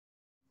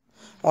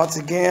Once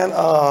again,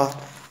 our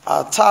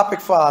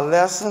topic for our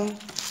lesson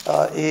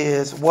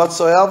is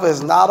whatsoever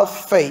is not of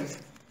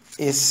faith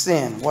is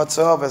sin.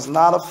 Whatsoever is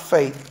not of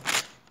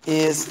faith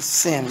is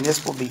sin.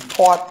 This will be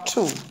part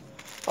 2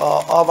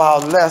 of our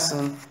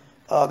lesson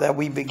that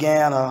we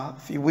began a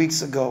few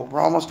weeks ago.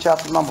 Romans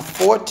chapter number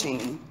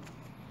 14.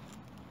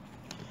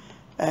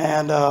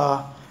 And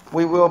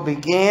we will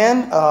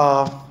begin.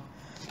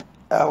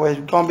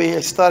 We're going to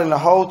be studying the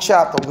whole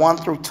chapter 1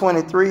 through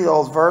 23,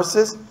 those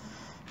verses.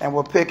 And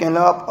we're picking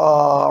up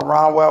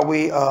around where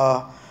we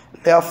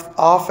left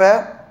off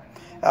at.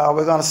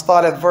 We're going to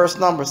start at verse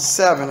number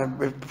 7.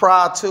 And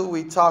prior to,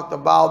 we talked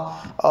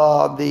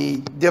about the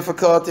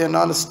difficulty in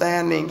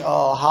understanding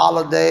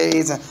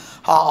holidays and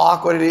how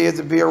awkward it is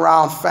to be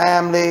around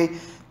family,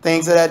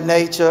 things of that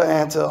nature,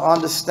 and to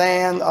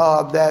understand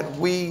that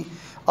we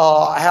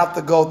have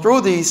to go through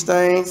these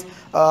things.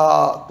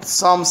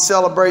 Some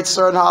celebrate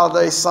certain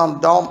holidays, some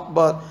don't,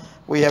 but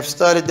we have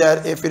studied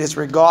that if it is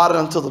regarded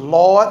unto the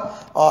Lord,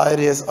 it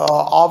is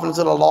offered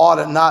unto the Lord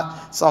and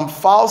not some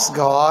false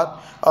god,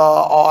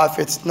 or if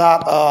it's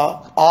not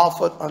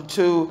offered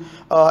unto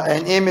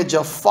an image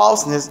of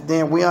falseness,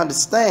 then we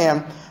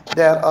understand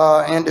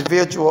that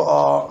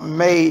individual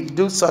may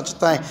do such a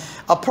thing.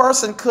 A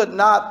person could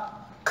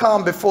not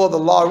come before the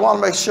Lord. We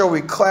want to make sure we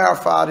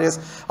clarify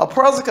this. A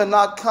person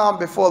cannot come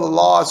before the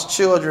Lord's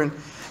children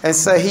and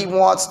say he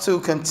wants to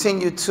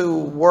continue to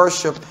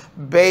worship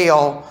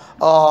Baal,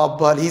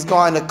 but he's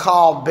going to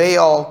call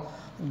Baal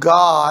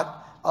God,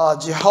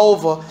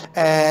 Jehovah,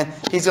 and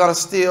he's going to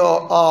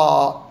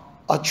still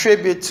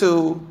attribute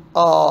to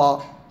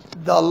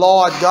the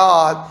Lord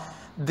God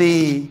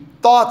the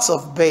thoughts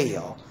of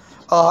Baal.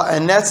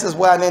 And that's just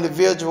why an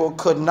individual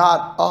could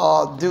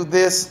not do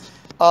this.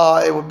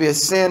 It would be a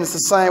sin. It's the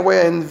same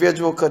way an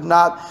individual could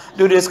not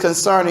do this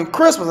concerning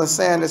Christmas and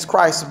saying it's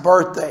Christ's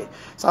birthday.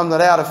 Something to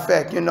that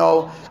effect,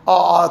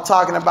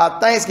 talking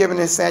about Thanksgiving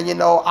and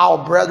saying,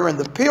 our brethren,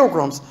 the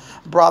pilgrims,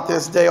 brought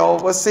this day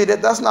over. Well, see,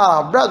 that's not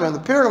our brethren. The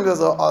pilgrims is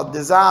a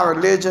designed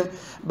religion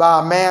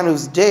by a man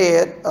who's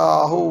dead,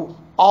 who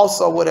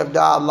also would have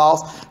died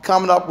lost,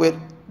 coming up with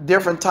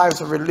different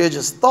types of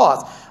religious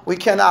thoughts. We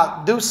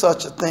cannot do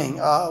such a thing.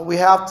 We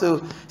have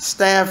to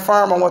stand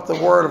firm on what the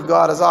Word of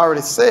God has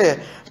already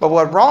said. But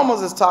what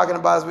Romans is talking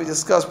about, as we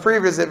discussed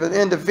previously, if an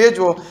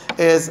individual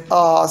is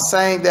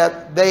saying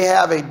that they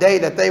have a day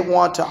that they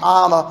want to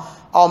honor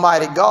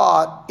Almighty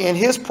God in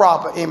His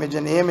proper image,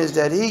 in the image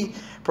that He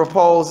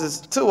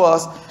proposes to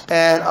us,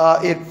 and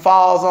it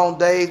falls on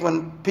days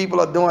when people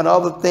are doing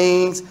other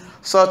things,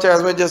 such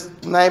as we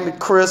just name it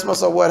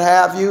Christmas or what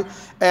have you,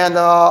 and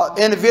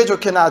individual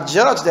cannot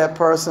judge that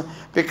person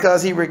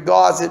because he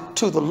regards it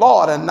to the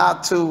Lord and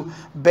not to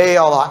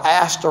Baal or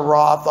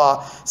Ashtaroth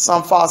or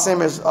some false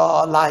image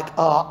like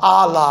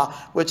Allah,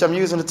 which I'm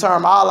using the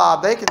term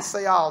Allah. They can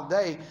say all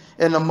day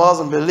in the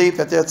Muslim belief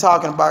that they're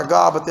talking about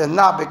God, but they're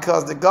not,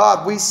 because the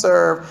God we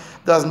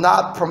serve does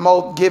not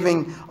promote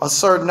giving a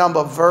certain number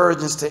of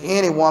virgins to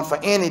anyone for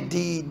any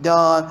deed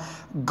done,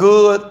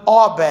 good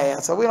or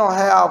bad. So we don't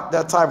have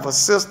that type of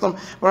system.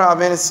 We don't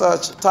have any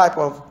such type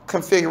of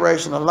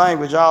configuration of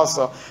language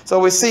also. So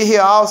we see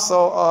here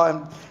also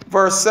in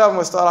verse 7,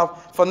 we start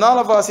off, for none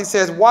of us, he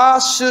says, why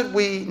should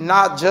we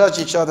not judge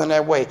each other in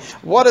that way?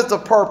 What is the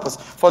purpose?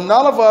 For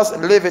none of us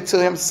liveth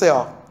to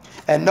himself,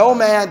 and no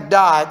man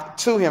died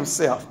to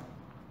himself.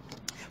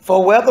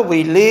 For whether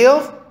we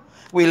live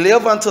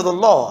unto the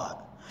Lord,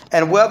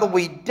 and whether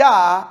we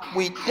die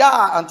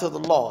unto the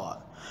Lord.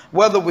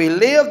 Whether we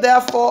live,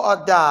 therefore,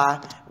 or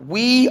die,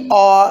 we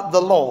are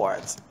the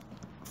Lord's.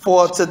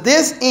 For to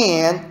this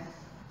end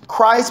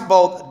Christ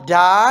both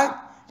died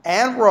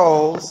and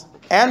rose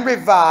and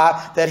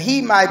revived, that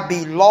he might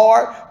be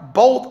Lord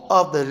both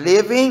of the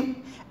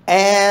living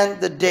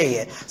and the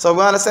dead. So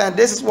we understand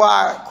this is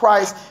why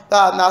Christ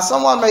died. Now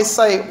someone may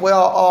say,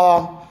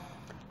 well,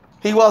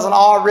 he wasn't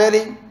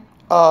already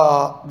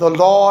the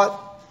Lord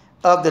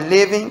of the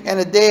living and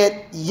the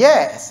dead.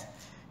 Yes,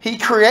 he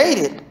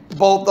created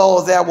both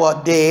those that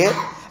were dead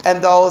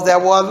and those that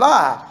were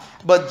alive.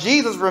 But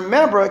Jesus,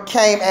 remember,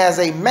 came as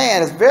a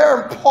man. It's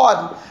very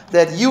important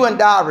that you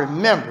and I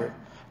remember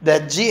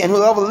that, and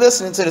whoever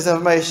listening to this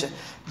information,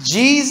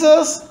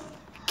 Jesus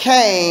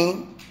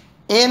came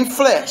in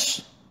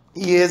flesh.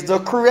 He is the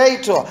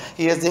creator.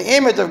 He is the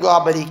image of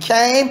God, but he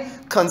came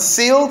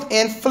concealed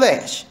in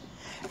flesh.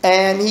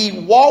 And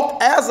he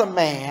walked as a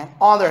man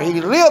on there.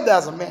 He lived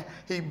as a man.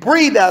 He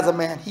breathed as a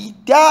man. He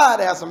died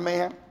as a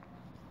man.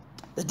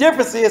 The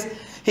difference is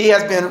he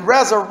has been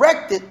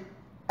resurrected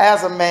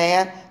as a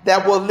man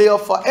that will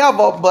live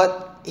forever,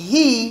 but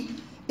he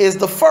is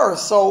the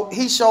first. So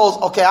he shows,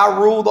 okay, I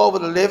ruled over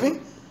the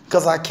living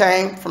because I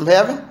came from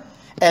heaven.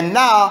 And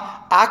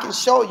now I can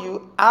show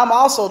you I'm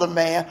also the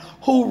man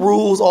who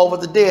rules over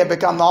the dead,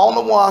 because I'm the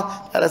only one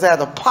that has had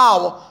the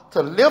power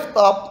to lift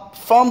up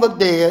from the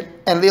dead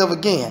and live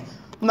again.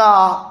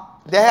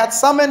 Now, they had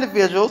some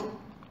individuals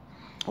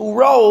who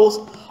rose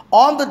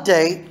on the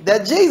day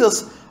that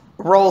Jesus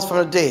rose from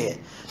the dead.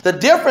 The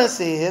difference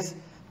is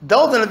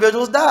those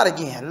individuals died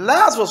again.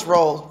 Lazarus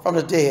rose from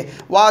the dead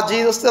while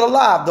Jesus was still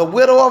alive. The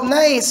widow of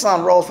Nain's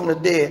son rose from the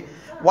dead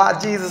while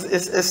Jesus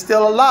is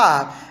still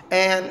alive.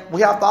 And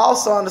we have to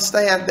also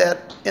understand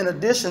that in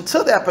addition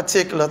to that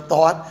particular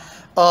thought,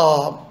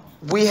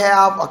 we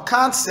have a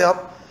concept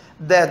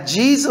that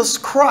Jesus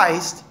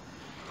Christ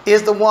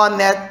is the one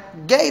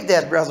that gave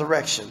that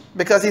resurrection,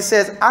 because he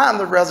says, I am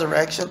the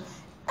resurrection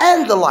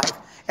and the life.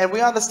 And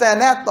we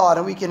understand that thought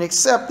and we can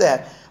accept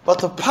that. But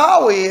the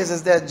power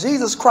is that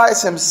Jesus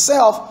Christ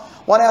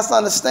himself, one has to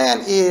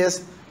understand,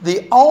 is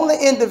the only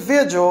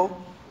individual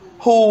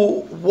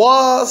who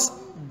was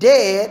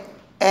dead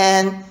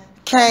and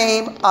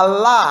came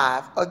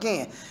alive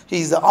again.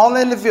 He's the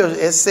only individual.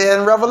 It said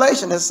in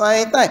Revelation the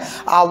same thing.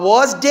 I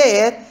was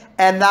dead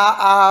and now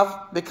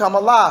I've become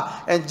alive.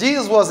 And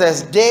Jesus was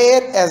as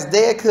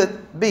dead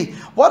could be.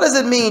 What does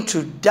it mean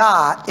to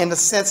die in the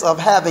sense of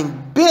having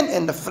been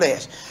in the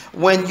flesh?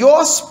 When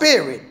your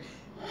spirit,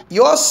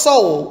 your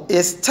soul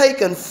is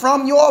taken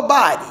from your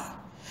body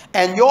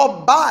and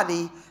your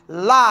body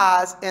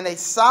lies in a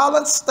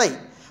silent state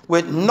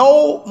with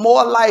no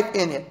more life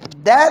in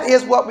it. That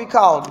is what we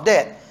call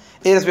death.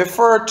 It is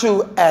referred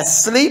to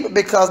as sleep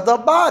because the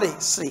body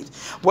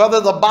sleeps.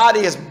 Whether the body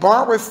is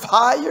burnt with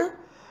fire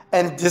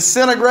and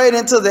disintegrate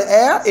into the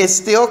air, it's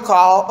still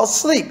called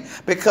asleep,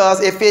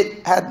 because if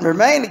it had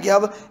remained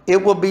together,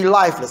 it would be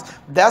lifeless.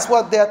 That's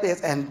what death is,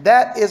 and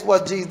that is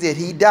what Jesus did.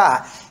 He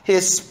died.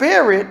 His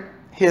spirit,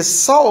 his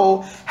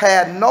soul,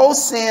 had no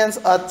sins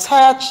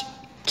attached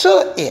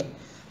to it.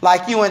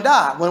 Like you and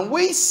I, when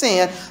we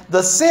sin,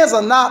 the sins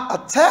are not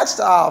attached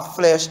to our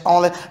flesh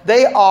only.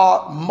 They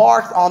are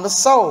marked on the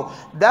soul.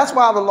 That's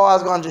why the Lord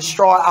is going to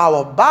destroy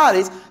our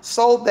bodies,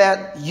 so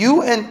that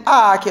you and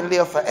I can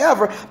live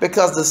forever,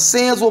 because the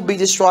sins will be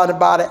destroyed in the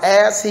body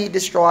as he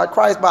destroyed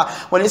Christ's body.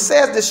 When it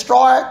says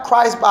destroy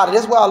Christ's body,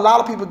 this is where a lot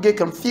of people get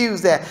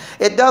confused at.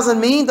 It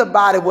doesn't mean the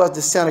body was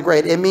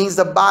disintegrated. It means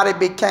the body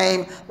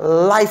became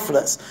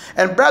lifeless.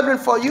 And brethren,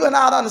 for you and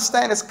I to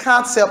understand this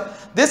concept,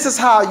 this is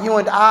how you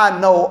and I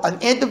know an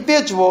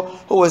individual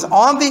who is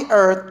on the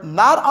earth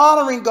not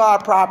honoring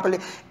God properly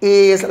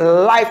is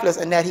lifeless,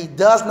 and that he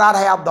does not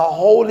have the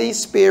Holy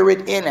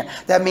Spirit in him.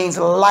 That means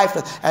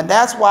lifeless. And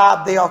that's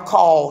why they are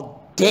called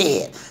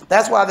dead.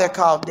 That's why they're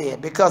called dead,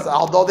 because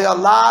although they're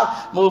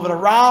alive, moving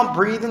around,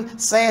 breathing,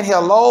 saying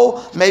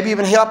hello, maybe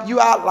even help you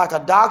out like a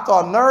doctor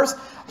or nurse,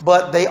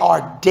 but they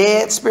are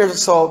dead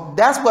spirits. So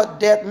that's what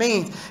death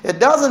means. It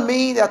doesn't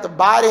mean that the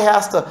body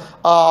has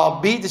to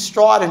be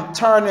destroyed and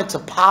turned into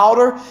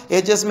powder.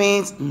 It just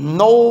means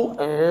no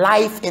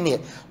life in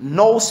it,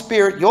 no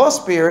spirit, your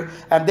spirit.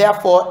 And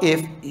therefore,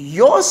 if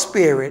your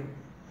spirit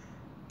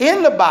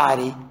in the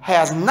body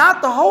has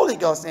not the Holy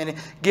Ghost in it,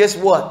 guess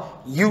what?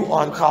 You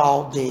are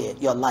called dead.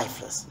 You're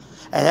lifeless.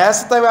 And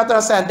that's the thing we have to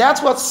understand.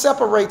 That's what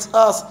separates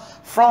us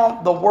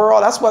from the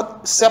world. That's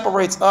what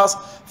separates us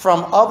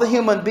from other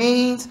human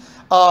beings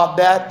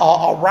that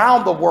are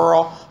around the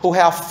world who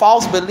have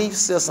false belief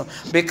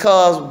systems,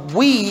 because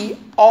we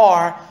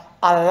are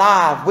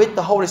alive with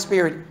the Holy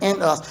Spirit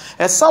in us.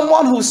 And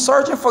someone who's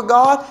searching for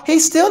God,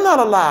 he's still not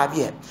alive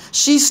yet.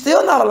 She's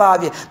still not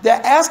alive yet.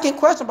 They're asking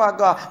questions about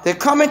God. They're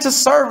coming to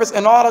service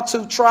in order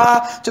to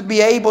try to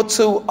be able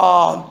to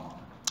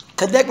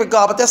connect with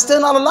God, but they're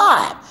still not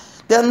alive.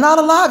 They're not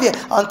alive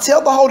yet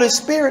until the Holy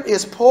Spirit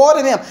is poured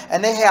in them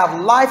and they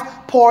have life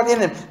poured in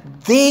them.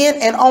 Then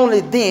and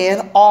only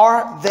then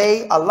are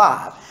they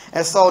alive.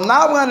 And so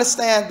now we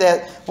understand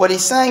that what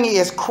he's saying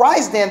is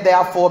Christ then,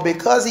 therefore,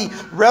 because he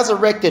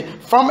resurrected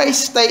from a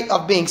state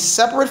of being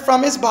separate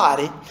from his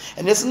body,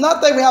 and this is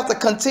another thing we have to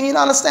continue to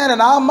understand in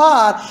our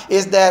mind,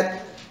 is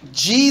that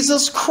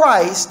Jesus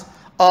Christ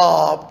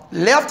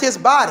left his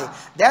body.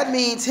 That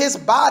means his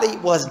body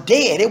was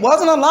dead. It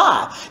wasn't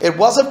alive. It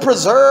wasn't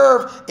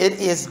preserved.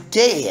 It is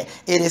dead.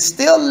 It is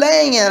still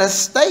laying in a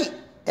state.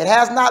 It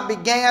has not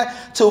began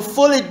to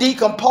fully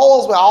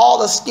decompose with all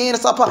the skin and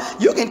stuff.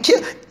 You can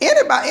kill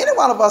anybody. Any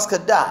one of us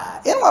could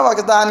die. Any one of us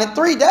could die. And in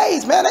 3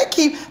 days, man,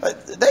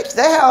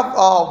 they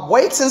have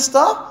weights and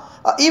stuff.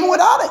 Even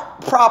without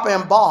it proper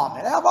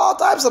embalming. They have all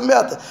types of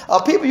methods.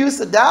 People used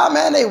to die,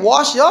 man. They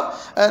wash you up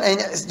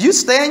and you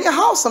stay in your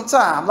house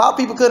sometime. A lot of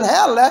people couldn't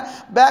handle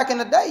that. Back in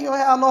the day, you don't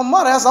have no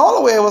money. That's the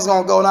only way it was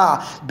going to go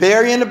now.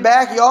 Bury in the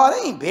backyard.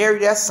 They ain't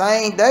buried that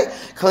same day.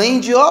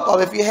 Cleaned you up.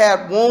 Or if you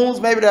had wounds,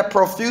 maybe that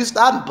profuse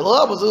out and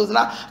blood was oozing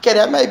out. Okay,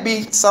 that may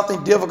be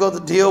something difficult to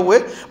deal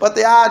with. But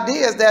the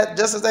idea is that,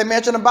 just as they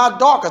mentioned about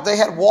Dorcas, they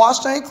had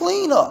washed and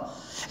cleaned up.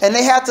 And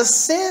they had to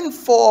send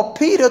for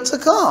Peter to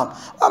come.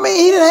 I mean,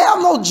 he didn't have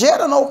no jet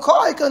or no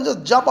car. He couldn't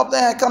just jump up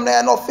there and come there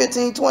in no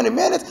 15, 20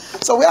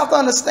 minutes. So we have to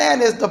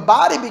understand is the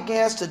body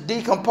begins to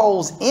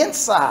decompose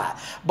inside,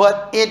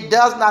 but it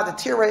does not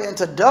deteriorate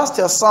into dust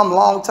till some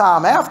long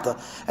time after.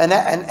 And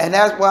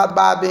that's why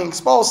by being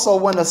exposed. So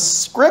when the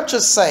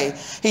scriptures say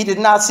he did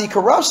not see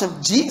corruption,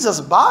 Jesus'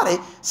 body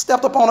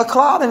stepped up on a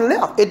cloud and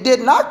left. It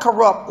did not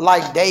corrupt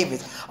like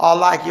David's. are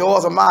like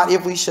yours or mine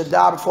if we should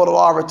die before the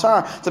Lord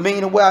return. To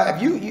mean, well,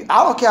 if you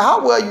I don't care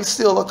how well you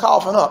still are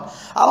coughing up.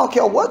 I don't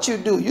care what you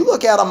do. You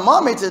look at a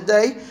mummy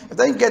today, if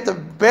they can get the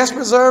best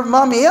preserved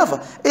mummy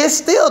ever, it's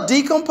still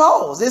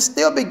decomposed. It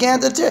still began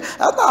to tear. That's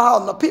not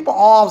how people's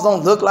arms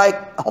don't look like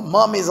a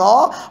mummy's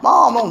arm. My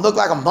arm don't look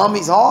like a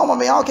mummy's arm. I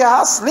mean, I don't care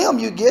how slim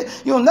you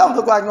get, you'll never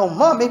look like no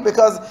mummy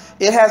because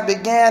it has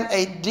began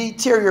a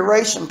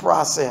deterioration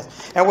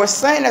process. And we're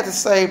saying that to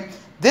say,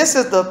 this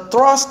is the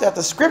thrust that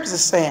the scriptures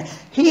is saying.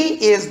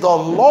 He is the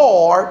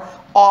Lord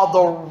or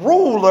the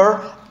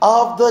ruler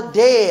of the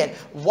dead.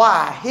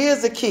 Why?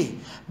 Here's the key.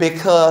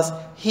 Because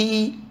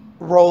he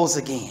rose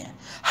again.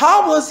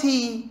 How was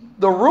he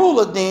the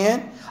ruler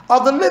then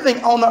of the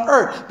living on the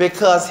earth?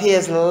 Because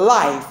his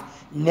life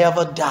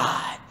never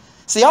died.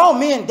 See, all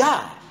men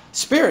die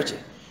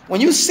spiritually. When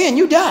you sin,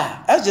 you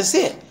die. That's just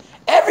it.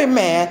 Every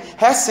man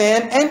has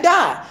sinned and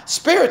died.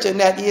 Spiritually,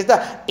 that is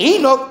died.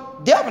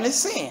 Enoch definitely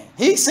sinned.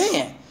 He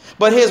sinned.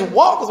 But his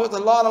walk was with the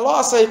Lord. The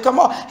Lord said, come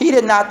on, he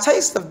did not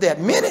taste of death.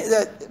 Many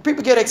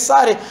people get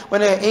excited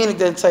when Enoch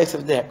didn't taste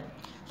of death.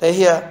 They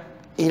hear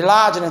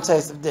Elijah didn't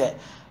taste of death.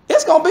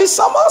 It's going to be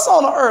some of us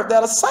on the earth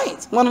that are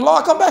saints. When the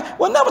Lord come back,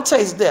 we'll never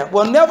taste death.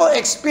 We'll never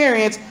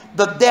experience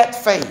the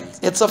death phase.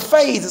 It's a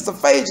phase. It's a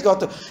phase you go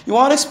through. You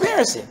want to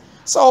experience it.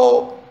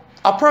 So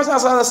a person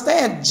has to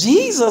understand,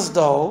 Jesus,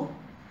 though,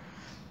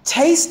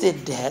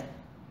 tasted death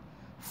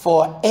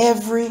for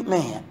every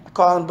man,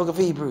 according to the book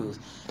of Hebrews.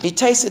 He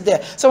tasted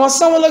death. So when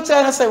someone looks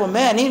at it and say, well,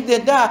 man, he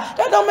didn't die,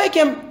 that don't make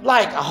him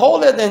like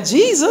holier than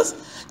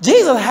Jesus.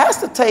 Jesus has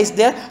to taste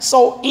death.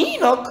 So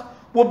Enoch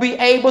will be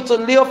able to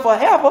live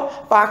forever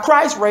by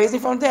Christ raising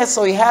from death.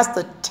 So he has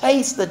to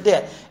taste the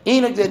death.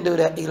 Enoch didn't do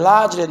that.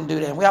 Elijah didn't do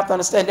that. And we have to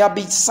understand there'll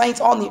be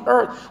saints on the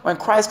earth when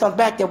Christ comes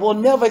back that will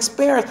never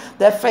experience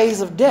that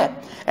phase of death.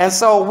 And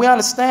so we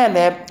understand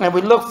that, and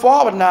we look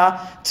forward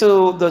now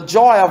to the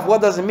joy of what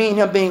does it mean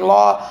him being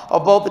Lord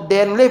of both the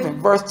dead and living.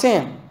 Verse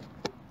 10.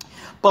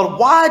 But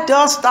why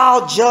dost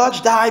thou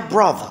judge thy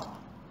brother?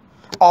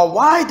 Or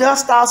why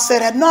dost thou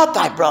set at naught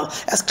thy brother?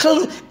 As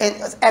clearly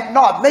at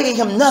naught, making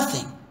him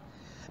nothing.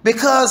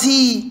 Because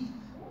he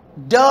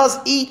does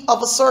eat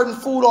of a certain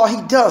food or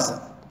he doesn't.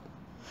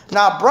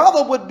 Now,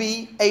 brother would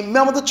be a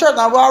member of the church.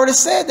 Now, we already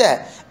said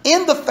that.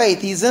 In the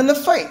faith, he's in the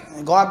faith.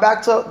 And going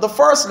back to the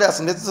first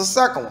lesson, this is the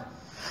second one.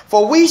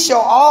 For we shall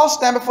all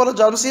stand before the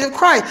judgment seat of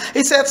Christ.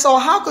 He said, so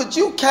how could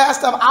you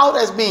cast them out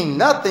as being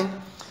nothing,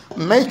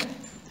 make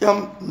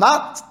him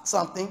not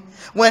something,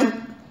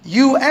 when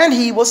you and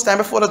he will stand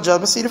before the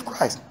judgment seat of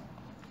Christ?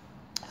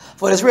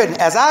 For it is written,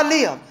 as I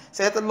live,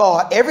 saith the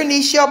Lord, every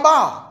knee shall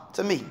bow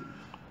to me,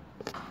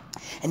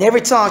 and every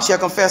tongue shall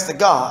confess to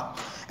God.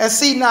 And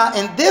see, now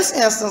in this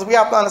instance, we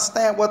have to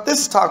understand what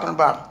this is talking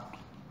about.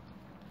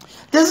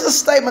 This is a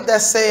statement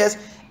that says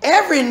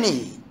every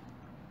knee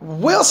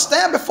will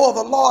stand before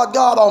the Lord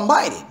God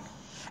Almighty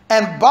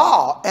and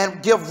bow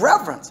and give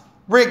reverence,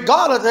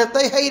 regardless if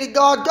they hated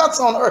God guts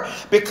on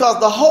earth. Because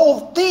the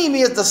whole theme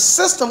is the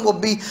system will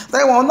be,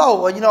 they won't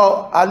know, well, you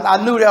know,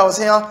 I knew that was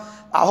him.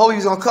 I hope he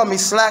was going to cut me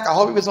slack. I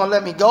hope he was going to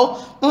let me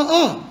go.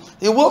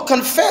 He will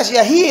confess,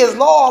 yeah, he is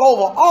Lord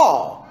over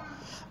all.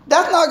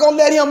 That's not going to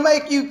let him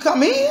make you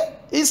come in.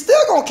 He's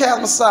still going to cast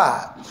him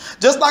aside.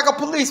 Just like a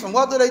policeman.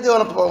 What do they do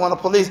when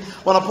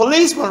a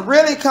policeman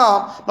really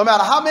come, no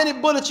matter how many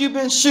bullets you've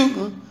been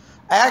shooting,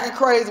 acting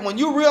crazy, when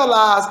you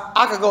realize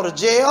I could go to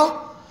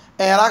jail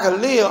and I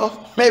could live,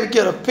 maybe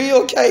get a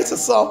pill case or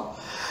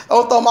something,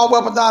 don't throw my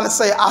weapon down and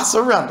say, I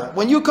surrender.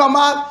 When you come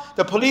out,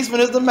 the policeman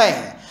is the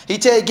man. He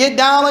tell you, get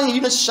down on you.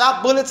 You just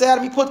shot bullets at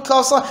him. You put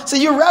cuffs on.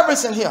 See, you're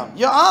reverencing him.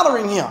 You're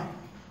honoring him.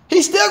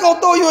 He's still going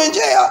to throw you in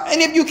jail.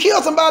 And if you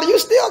kill somebody, you're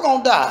still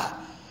going to die.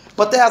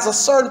 But there's a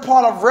certain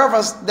point of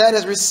reverence that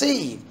is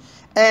received.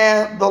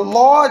 And the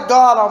Lord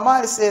God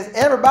Almighty says,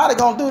 everybody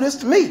going to do this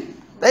to me.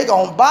 They're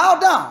going to bow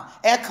down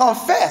and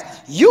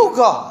confess. You,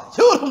 God,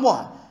 you're the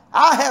one.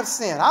 I have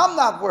sinned. I'm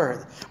not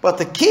worthy. But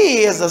the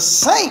key is the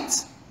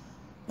saints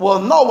will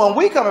know when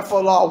we come before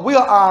the Lord, we'll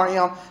honor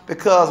him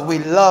because we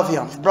love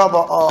him.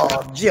 Brother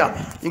Jim,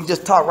 you can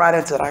just talk right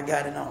into it. I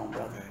got it on,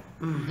 brother.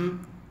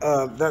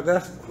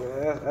 That's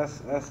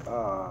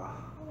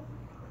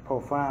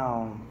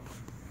profound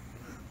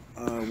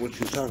what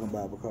you're talking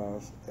about,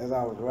 because as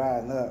I was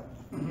riding up,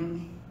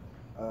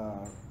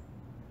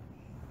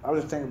 I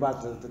was just thinking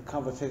about the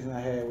conversation I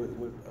had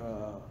with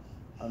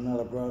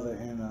another brother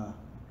in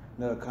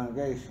another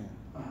congregation,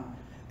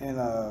 and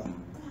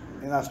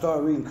I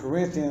started reading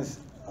Corinthians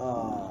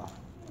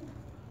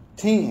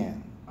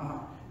 10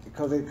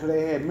 because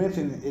they had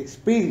mentioned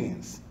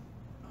expedience.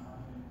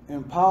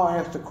 And Paul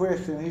asked the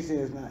question, he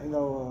says, now, you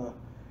know,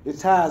 it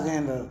ties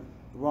into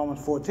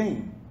Romans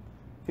 14.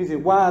 He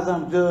said, why is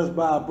I'm judged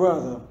by a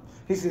brother?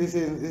 He says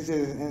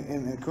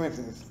in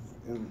Corinthians,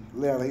 in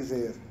letter, he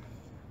says,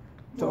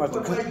 where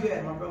you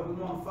at, my brother? We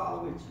want to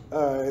follow with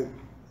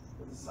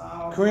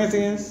you.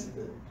 Corinthians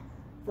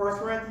 1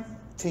 Corinthians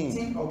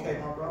 10. Okay,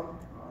 my brother.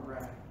 All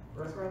right.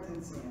 1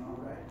 Corinthians 10, all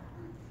right.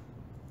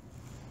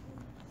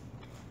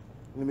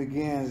 It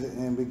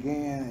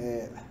began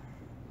at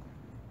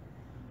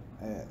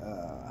at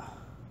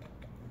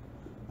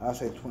I'll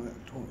say 20,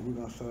 we're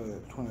gonna start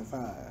at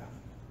 25,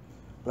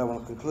 but I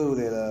want to conclude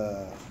at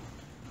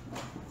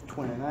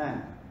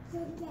 29.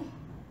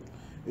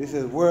 It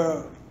says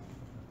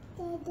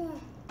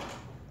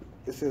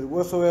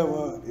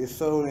whatsoever is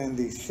sold in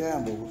these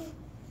shambles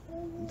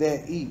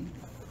that eat,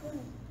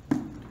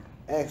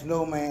 ask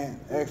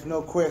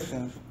no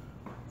questions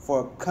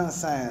for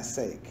conscience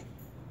sake.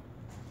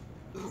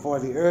 For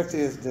the earth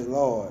is the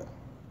Lord,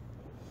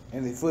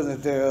 and the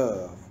fullness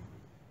thereof.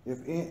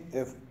 If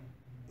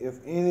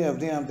any of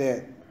them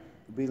that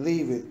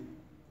believe it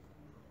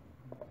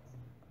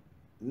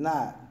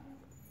not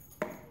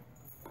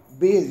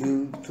bid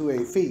you to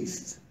a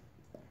feast,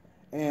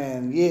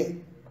 and yet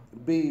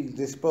be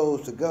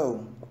disposed to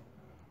go,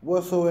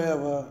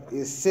 whatsoever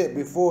is set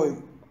before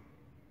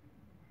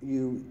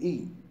you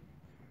eat,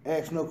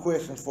 ask no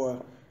questions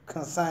for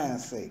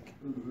conscience sake.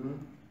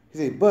 He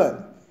said,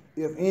 but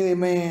if any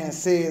man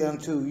said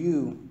unto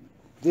you,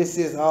 this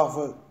is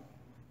offered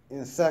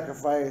in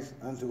sacrifice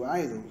unto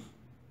idols,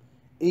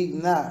 eat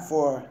not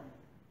for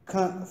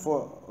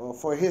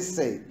his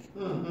sake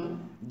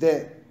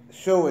that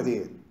showeth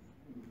it,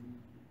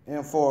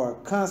 and for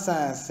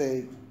conscience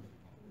sake,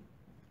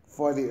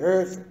 for the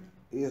earth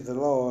is the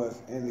Lord's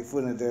and the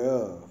fullness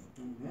thereof.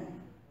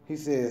 He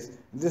says,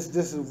 this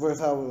is the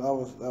verse I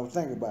was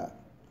thinking about.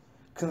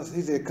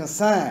 He said,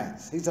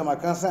 conscience. He's talking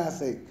about conscience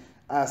sake.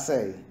 I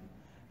say,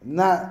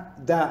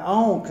 not thy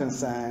own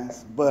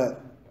conscience,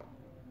 but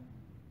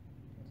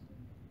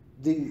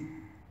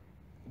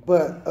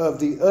of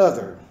the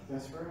other.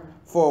 That's right.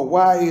 For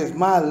why is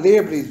my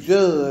liberty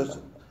judged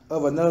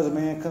of another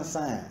man's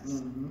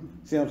conscience?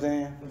 See what I'm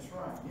saying? That's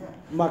right. Yeah.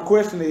 My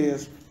question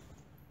is,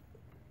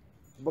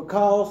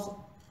 because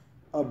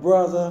a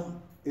brother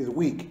is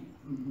weak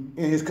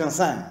in his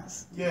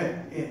conscience,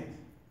 Yeah.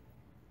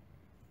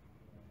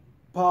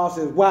 Paul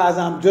says, why is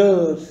I'm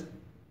judged?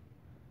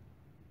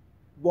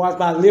 Why is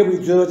my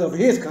liberty judged of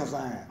his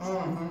conscience? You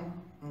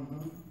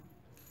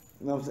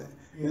know what I'm saying?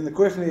 Yeah. And the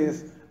question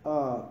is,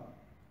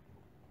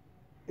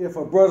 if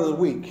a brother's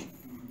weak,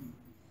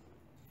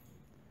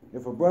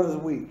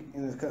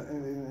 in his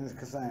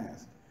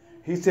conscience,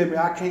 he said me,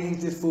 I can't eat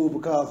this food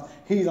because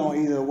he don't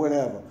eat it or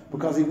whatever,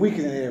 because he's weak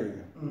in that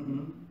area.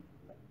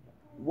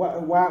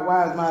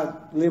 Why is my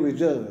liberty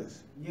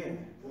judged? Yeah,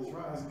 that's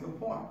right. That's a good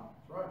point.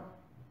 That's right.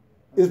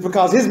 It's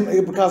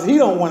because he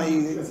don't want to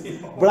eat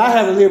it, but I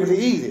have the liberty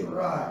to eat it.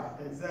 Right,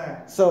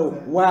 exactly. So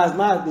why is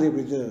my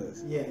liberty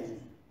judged? Yeah,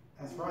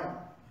 that's right.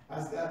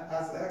 That's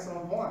an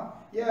excellent point.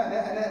 Yeah,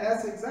 and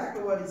that's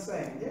exactly what he's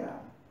saying. Yeah,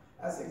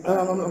 that's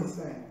exactly what he's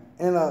saying.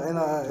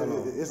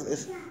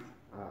 It's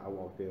I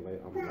walked in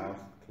late. I'm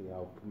lost. Can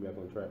y'all put me back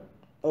on track?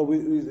 oh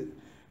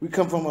we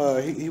come from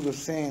he was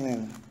saying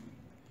in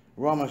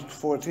Romans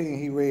 14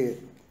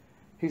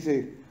 he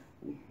said,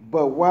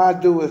 but why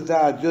doest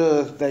thou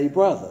judge thy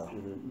brother?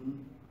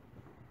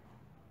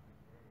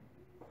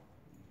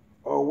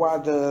 Or why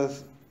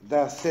does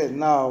thou set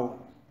now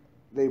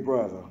thy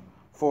brother?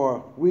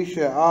 For we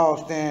shall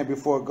all stand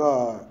before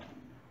God,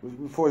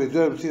 before the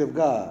judgment seat of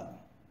God.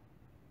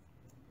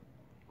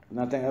 And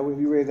I think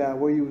you read that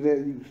where you was at,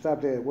 you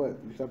stopped at what?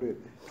 You stopped at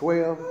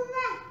 12?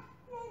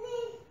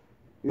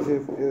 You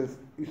said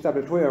you stopped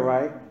at 12,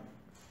 right?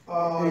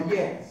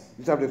 Yes.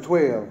 You stopped at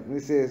 12. And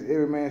it says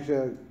every man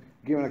shall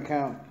give an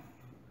account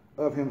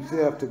of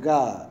himself to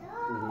God.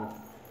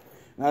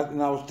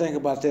 And I was thinking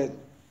about that.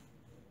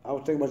 I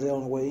was thinking about that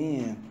on the way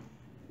in.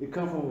 It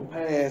comes from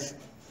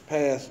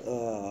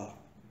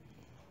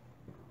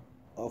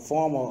a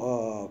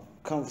former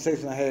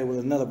conversation I had with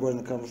another brother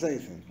in the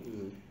conversation.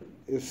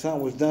 If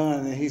something was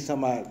done and he's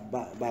talking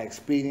about by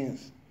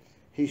expedience,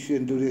 he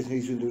shouldn't do this and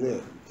he shouldn't do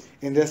that.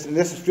 And that's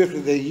the scripture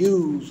they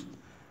use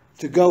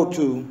to go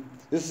to.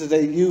 This is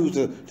they use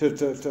to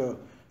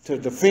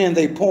defend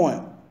their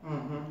point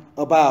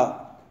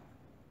about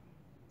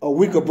a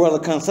weaker brother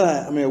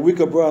conscience. A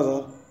weaker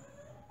brother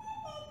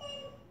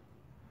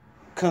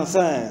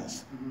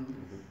conscience.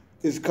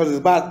 It's because it's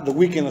about the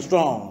weak and the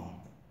strong.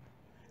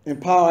 And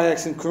Paul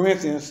asks in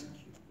Corinthians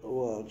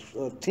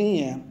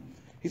 10,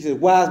 he says,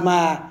 why is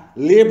my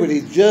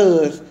liberty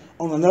judged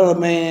on another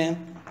man's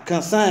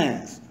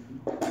conscience?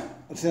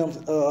 Why is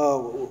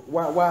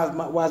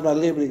my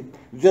liberty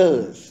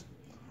judged?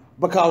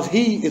 Because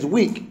he is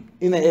weak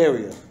in the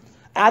area.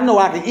 I know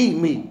I can eat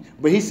meat,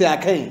 but he said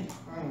I can't.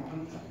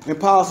 And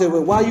Paul said,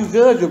 well, why you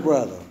judge your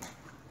brother?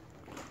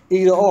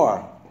 Either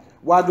or.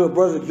 Why do a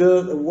brother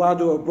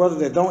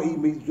that don't eat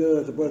meat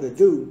judge a brother that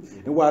do?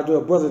 And why do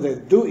a brother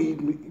that do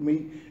eat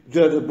meat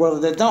judge a brother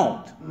that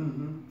don't?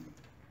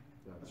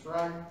 That's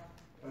right.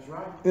 That's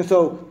right. And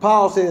so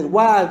Paul says,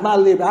 why is my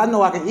liberty? I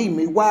know I can eat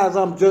meat. Why is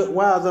I'm judged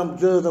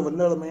of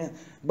another man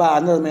by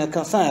another man's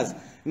conscience?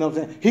 You know what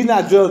I'm saying? He's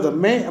not judged of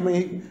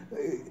man.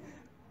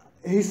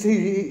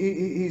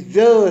 He's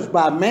judged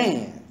by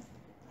man.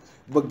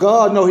 But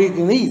God knows he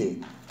can eat it.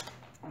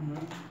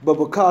 But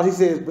because he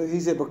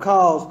said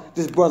because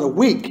this brother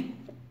weak,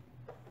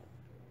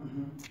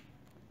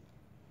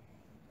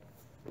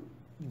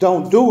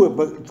 don't do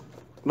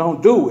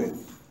it.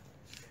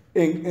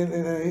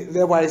 And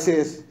that's why he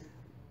says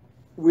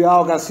we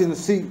all got to sit in the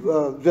seat,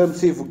 judgment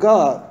seat for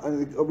God.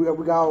 And we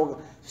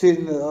all sit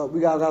in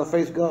we all got to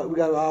face God.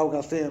 We all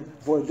got to stand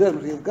before the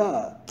judgment seat of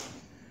God.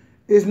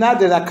 It's not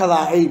that because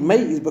I ate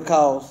meat, it's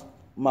because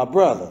my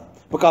brother,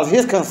 because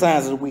his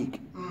conscience is weak.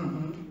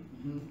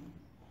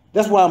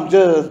 That's why I'm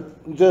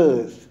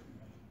judged.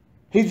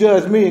 He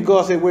judged me, and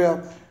God said,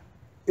 well,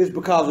 it's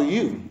because of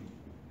you.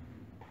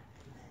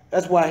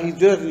 That's why he's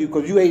judging you,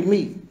 because you ate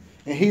meat,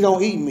 and he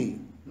don't eat meat.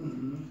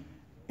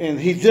 And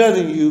he's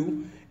judging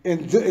you,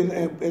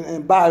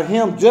 and by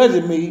him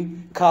judging me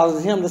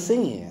causes him to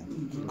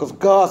sin. Because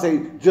God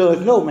said, judge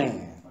no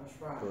man.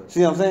 That's right.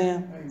 See what I'm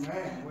saying?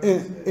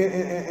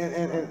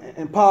 Amen.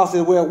 And Paul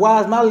said, well,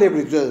 why is my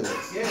liberty judged?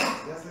 Yeah,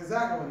 that's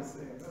exactly what he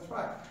said. That's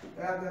right.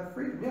 They have that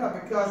freedom.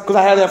 Yeah, because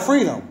I have that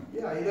freedom.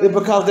 Yeah, it's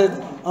because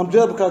I'm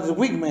judged because it's a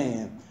weak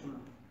man.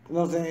 You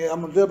know what I'm saying?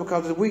 I'm judged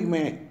because it's a weak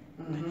man.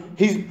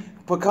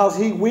 Because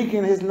he weak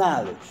in his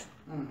knowledge.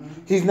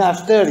 He's not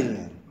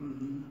studying.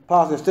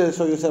 Paul said, study,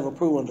 show yourself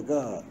approved unto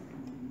God.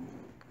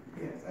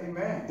 Yes,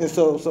 amen. And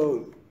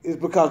so it's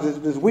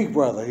because this weak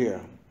brother here,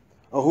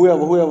 or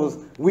whoever's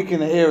weak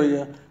in the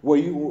area where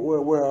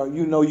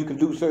you know you can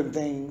do certain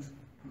things,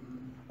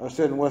 or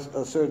certain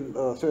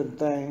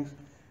things,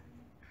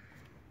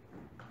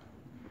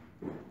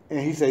 and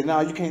he said, no,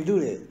 you can't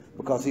do that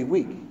because he's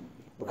weak,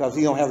 because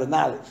he don't have the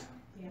knowledge.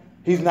 Yeah.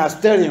 He's not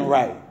studying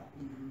right.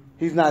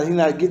 He's not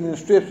getting in the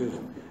scriptures.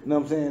 You know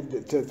what I'm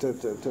saying?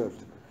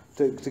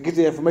 To get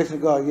the information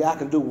of God, yeah, I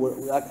can do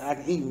what I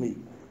can eat meat.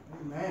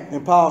 Amen.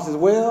 And Paul says,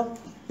 well,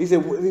 he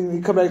said,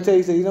 he come back and tell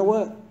you, he said, you know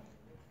what?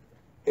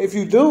 If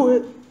you do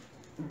it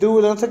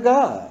unto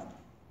God.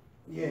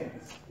 Yes.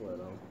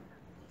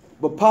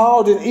 But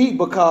Paul didn't eat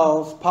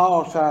because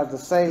Paul tried to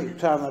save.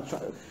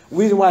 The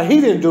reason why he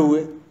didn't do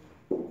it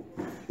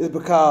is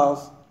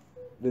because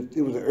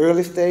it was an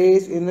early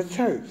stage in the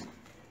church.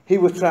 He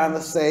was trying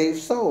to save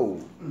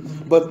souls.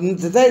 But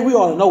today we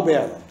ought to know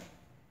better.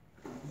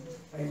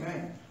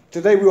 Amen.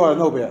 Today we ought to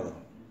know better.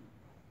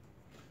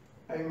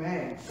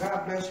 Amen.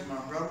 God bless you, my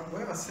brother.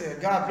 Well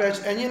said. God bless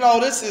you. And you know,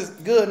 this is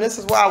good. And this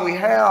is why we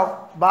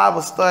have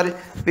Bible study,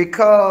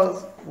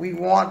 because we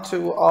want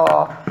to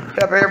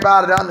help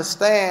everybody to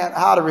understand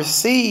how to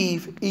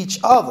receive each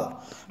other,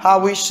 how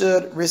we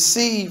should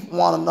receive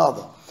one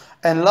another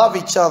and love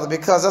each other,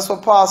 because that's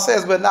what Paul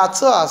says, but not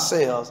to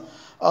ourselves.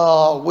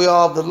 We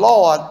are of the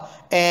Lord.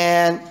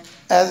 And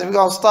as we're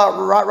going to start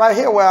right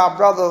here where our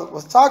brother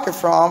was talking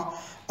from,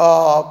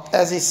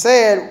 as he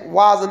said,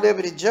 why is the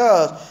liberty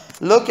judged?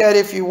 Look at,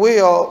 if you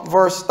will,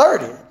 verse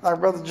 30. Like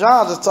Brother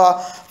John just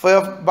taught,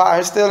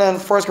 he's still in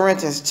 1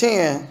 Corinthians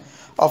 10,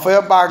 for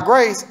if by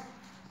grace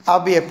I'll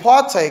be a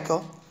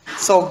partaker.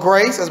 So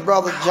grace, as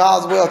Brother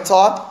John's well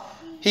taught,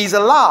 he's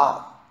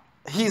allowed.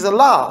 He's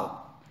allowed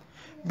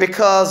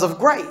because of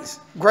grace.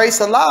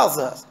 Grace allows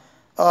us.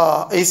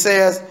 He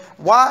says,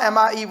 why am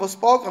I evil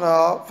spoken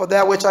of for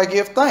that which I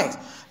give thanks?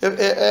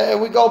 If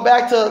we go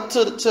back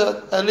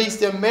to at least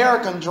the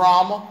American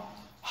drama,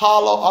 a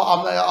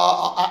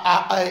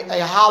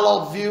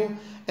hollow view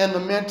in the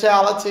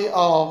mentality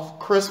of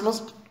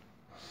Christmas.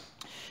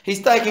 He's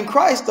thanking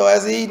Christ, though,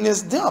 as he's eating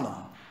his dinner.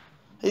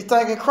 He's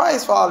thanking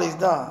Christ for all he's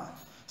done.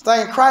 He's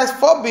thanking Christ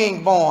for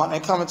being born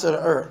and coming to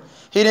the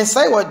earth. He didn't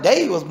say what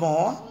day he was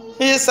born.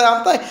 He just said,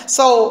 I'm thankful.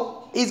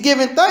 So he's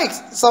giving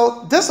thanks.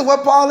 So this is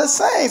what Paul is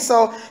saying.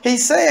 So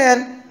he's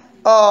saying,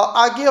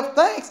 I give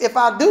thanks if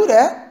I do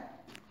that.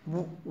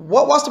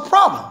 What's the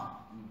problem?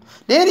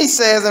 Then he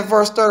says in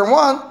verse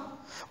 31,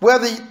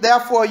 whether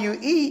therefore you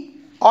eat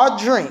or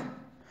drink,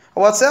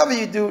 or whatsoever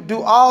you do,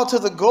 do all to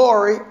the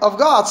glory of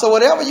God. So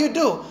whatever you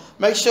do,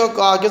 make sure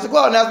God gets the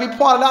glory. And as we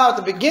pointed out at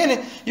the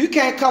beginning, you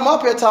can't come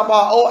up here talking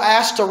about, oh,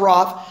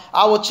 Ashtaroth,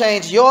 I will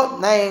change your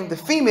name, the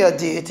female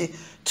deity,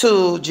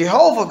 to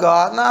Jehovah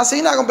God. Now, see,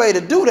 you're not going to be able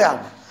to do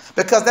that one,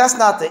 because that's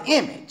not the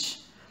image.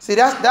 See,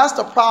 that's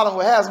the problem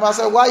we have. Somebody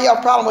say, why you have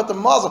a problem with the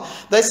Muslim?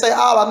 They say,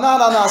 Allah,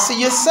 no.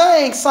 See, you're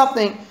saying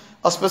something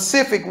a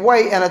specific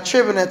way and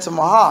attributing it to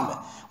Muhammad.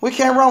 We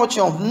can't run with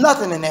you on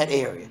nothing in that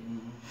area.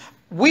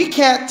 We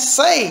can't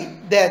say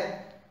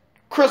that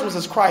Christmas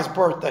is Christ's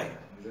birthday.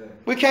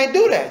 We can't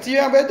do that.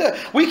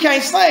 We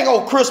can't sing,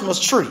 oh, Christmas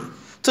tree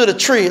to the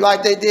tree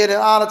like they did in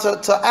honor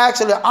to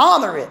actually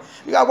honor it.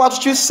 You got to watch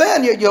what you're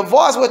saying, your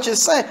voice, what you're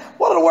saying.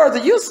 What are the words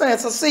that you're saying?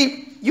 So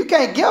see, you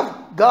can't give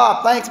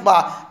God thanks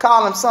by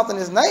calling him something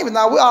his name.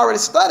 Now, we already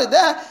studied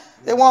that.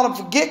 They want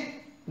to forget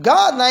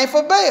God's name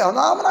for Baal. No,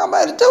 I'm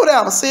not able to do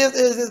that. See,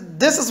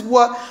 this is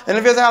what an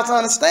individual has to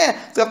understand.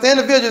 So if the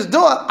individual is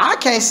doing, I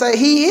can't say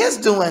he is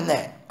doing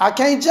that. I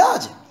can't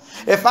judge him.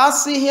 If I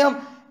see him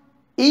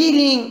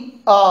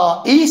eating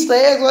Easter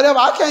eggs, whatever,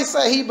 I can't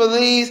say he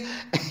believes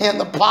in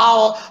the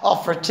power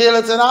of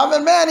fertility. And I'm a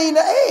man eating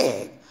the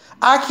egg.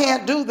 I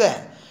can't do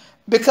that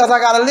because I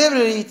got to live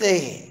to eat the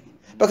egg.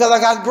 Because I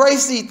got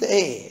grace to eat the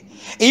egg.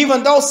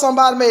 Even though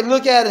somebody may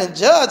look at it and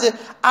judge it,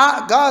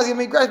 God's giving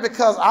me grace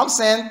because I'm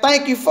saying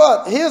thank you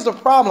for it. Here's the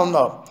problem,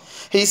 though.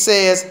 He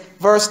says,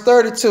 verse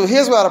 32,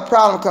 here's where the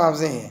problem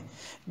comes in.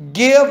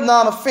 give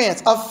none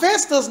offense.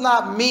 Offense does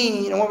not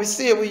mean, and when we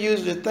see it, we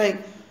usually think,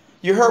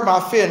 you hurt my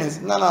feelings.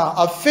 No, no.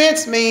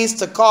 Offense means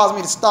to cause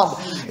me to stumble.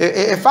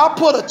 If I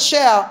put a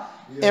chair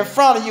in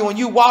front of you and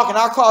you walk and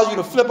I cause you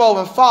to flip over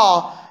and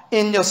fall,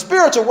 in your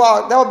spiritual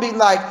walk, that would be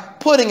like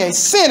putting a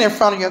sin in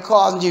front of you and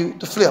causing you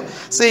to flip.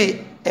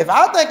 See, if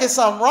I think there's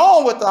something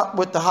wrong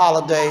with the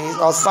holidays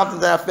or something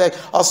to that effect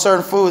or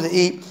certain food to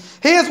eat,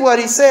 here's what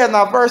he says.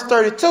 Now, verse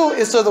 32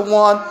 is to the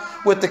one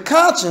with the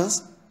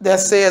conscience that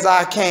says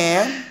I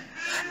can,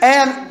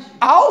 and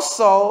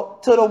also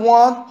to the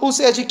one who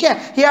says you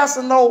can't. He has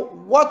to know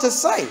what to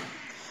say.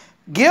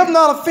 Give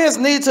none offense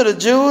neither to the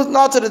Jews,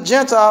 nor to the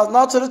Gentiles,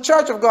 nor to the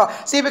church of God.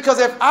 See, because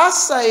if I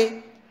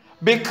say,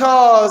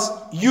 because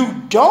you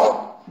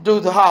don't do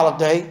the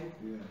holiday,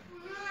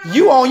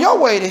 you on your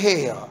way to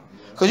hell.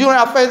 Because you don't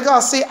have faith in God.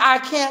 See, I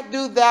can't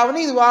do that one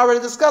either. We already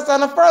discussed that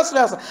in the first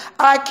lesson.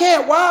 I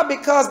can't. Why?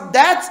 Because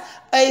that's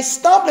a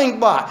stumbling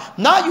block.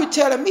 Now you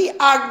telling me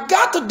I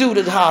got to do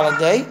the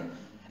holiday.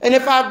 And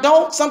if I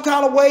don't, some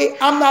kind of way,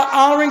 I'm not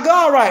honoring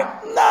God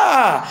right.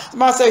 Nah.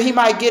 Somebody say he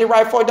might get it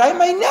right for a day. He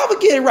may never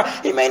get it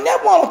right. He may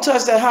never want to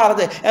touch that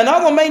holiday. And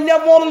others may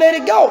never want to let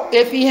it go.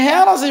 If he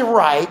handles it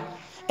right,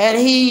 and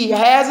he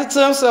has it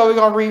to himself, we're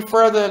going to read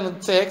further in the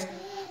text.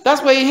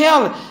 That's where he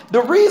handled it.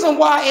 The reason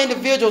why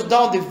individuals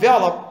don't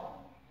develop,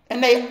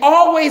 and they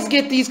always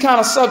get these kind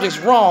of subjects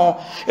wrong,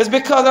 is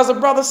because, as a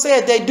brother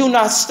said, they do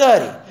not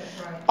study.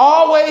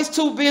 Always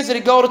too busy to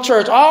go to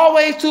church.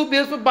 Always too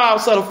busy for Bible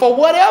study. For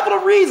whatever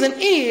the reason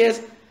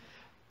is,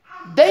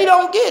 they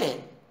don't get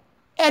it.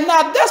 And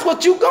now that's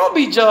what you're going to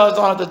be judged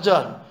on at the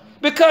judgment.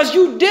 Because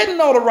you didn't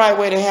know the right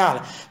way to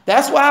handle it.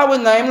 That's why I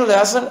would name the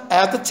lesson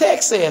as the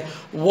text said.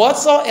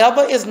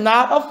 Whatsoever is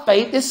not of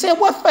faith is sin.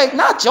 What faith?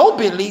 Not your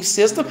belief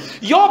system.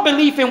 Your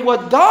belief in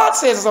what God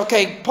says is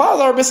okay.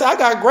 Paul already said, I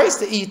got grace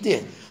to eat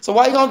this. So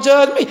why are you going to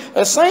judge me? At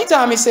the same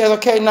time, he says,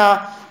 okay,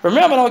 now,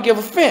 remember, don't give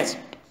offense.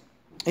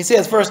 He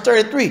says, verse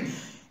 33,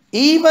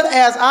 even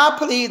as I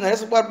please, and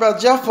this is what Brother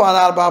Jeff pointed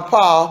out about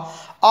Paul,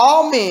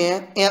 all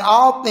men in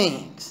all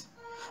things,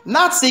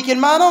 not seeking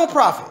mine own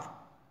profit,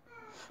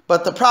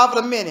 but the profit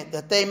of many,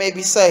 that they may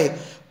be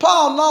saved.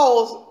 Paul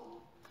knows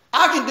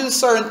I can do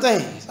certain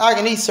things. I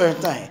can eat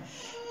certain things.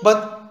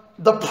 But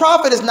the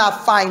profit is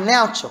not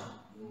financial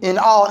in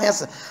all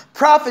instances.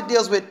 Profit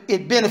deals with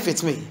it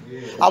benefits me.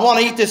 I want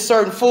to eat this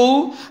certain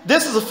food.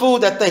 This is a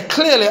food that they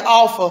clearly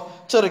offer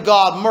to the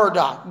god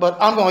Murdoch, but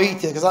I'm going to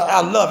eat this because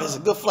I love it. It's a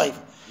good flavor.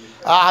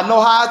 I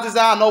know how it's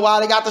designed. I know why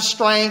they got the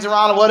strings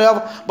around or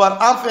whatever, but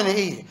I'm finna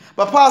eat it.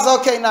 But Paul says,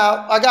 okay,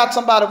 now I got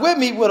somebody with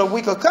me with a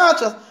weaker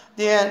conscience,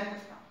 then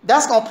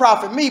that's going to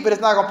profit me, but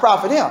it's not going to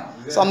profit him.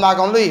 So I'm not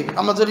going to leave it.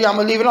 I'm going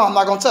to leave it on. I'm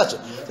not going to touch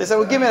it. They said,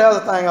 well, give me the other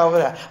thing over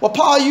there. Well,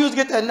 Paul used to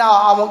get that now.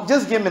 I won't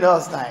just give me the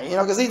other thing, you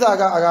know, because he's like,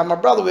 I got my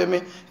brother with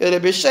me. He'll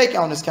be shaky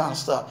on this kind of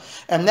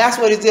stuff. And that's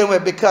what he's dealing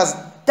with, because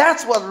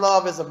that's what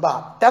love is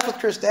about. That's what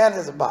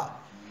Christianity is about.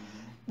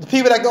 The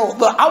people that go,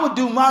 look, I would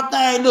do my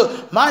thing.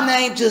 Look, my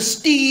name just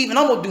Steve, and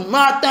I'm going to do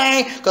my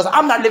thing because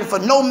I'm not living for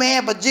no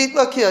man but Jesus.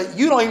 Look here,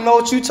 you don't even know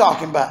what you're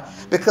talking about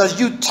because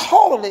you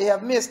totally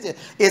have missed it.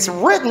 It's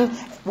written,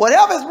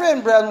 whatever is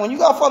written, brethren, when you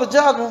go for the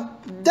judgment,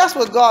 that's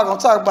what God going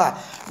to talk about.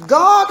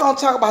 God going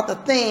to talk about the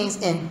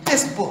things in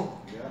this book.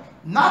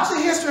 Not your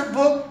history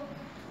book,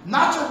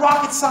 not your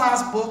rocket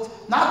science book,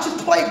 not your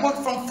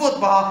playbook from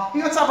football.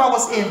 He's going to talk about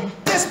what's in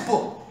this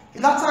book.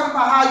 He's not talking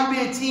about how you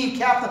being team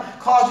captain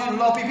cause you to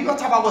love people. He's going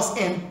to talk about what's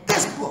in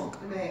this book.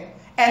 Amen.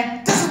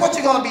 And this is what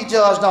you're going to be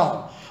judged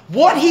on.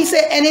 What he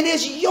said, and it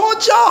is your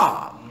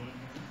job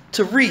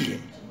to read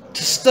it,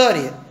 to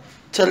study it,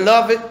 to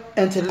love it,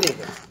 and to live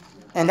it.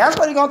 And that's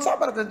what he's going to talk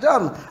about at the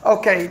judgment.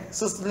 Okay,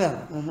 Sister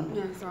Linda. Mm-hmm.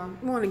 Yes, I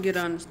want to get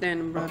an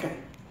understanding, brother. Okay.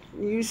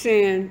 You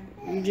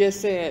just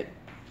said,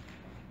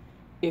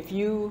 if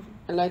you,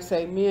 like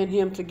say, me and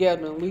him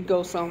together, and we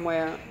go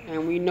somewhere,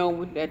 and we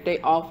know that they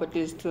offered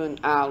this to an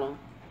island,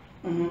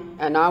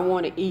 and I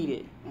want to eat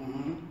it,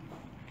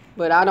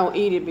 but I don't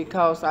eat it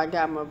because I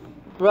got my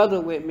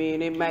brother with me,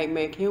 and it might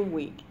make him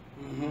weak.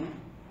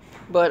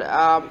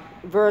 But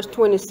verse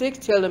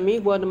 26 telling me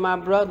whether my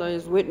brother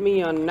is with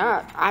me or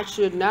not, I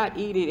should not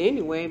eat it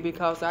anyway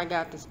because I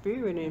got the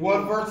Spirit in me.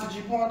 What verse did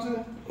you point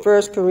to?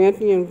 1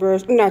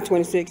 Corinthians, not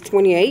 26,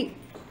 28.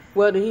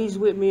 Whether he's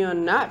with me or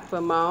not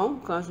for my own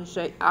conscience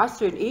sake, I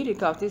shouldn't eat it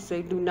because it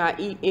say do not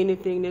eat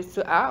anything that's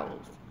to ours.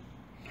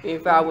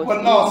 If I was...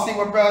 Well, no, see,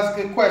 what brother's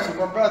a good question.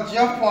 What Brother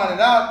Jeff pointed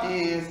out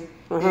is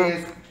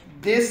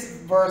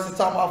this verse is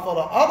talking about for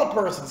the other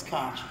person's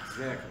conscience.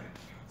 Exactly.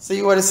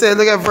 See what it says?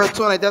 Look at verse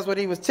 20. That's what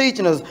he was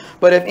teaching us.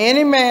 But if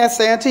any man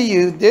say unto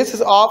you, this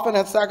is offered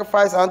and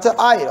sacrificed unto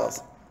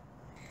idols,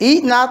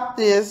 eat not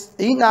this,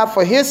 eat not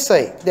for his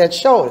sake that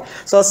showed it.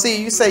 So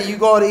see, you say you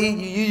go to eat,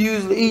 you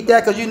usually eat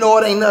that because you know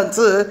it ain't nothing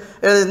to it.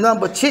 It's nothing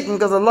but chicken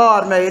because the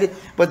Lord made it.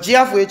 But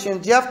Jeff with you,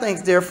 and Jeff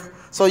thinks different.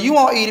 So you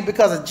won't eat it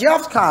because of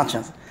Jeff's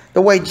conscience.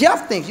 The way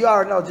Jeff thinks, you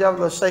already know Jeff's a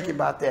little shaky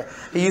about that.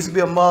 He used to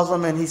be a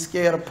Muslim and he's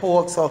scared of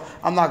pork, so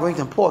I'm not going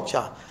to eat them pork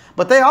chops.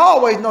 But they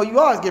always know you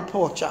always get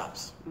pork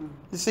chops.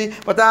 You see?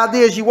 But the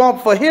idea is you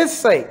want for his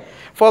sake.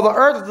 For the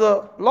earth is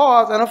the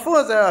laws and the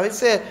fullness thereof. He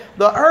said,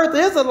 the earth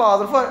is the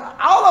laws.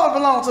 All of it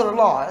belongs to the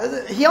law.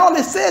 He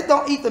only said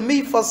don't eat the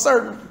meat for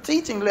certain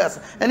teaching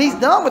lesson. And he's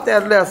done with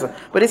that lesson.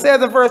 But he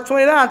says in verse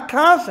 29,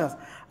 conscience,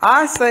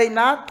 I say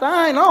not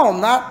thine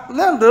own, not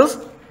Linda's,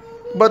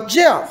 but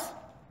Jeff's.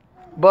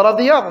 But of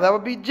the other, that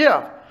would be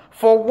Jeff.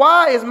 For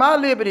why is my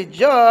liberty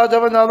judge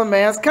of another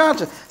man's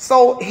conscience?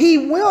 So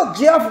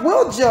Jeff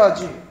will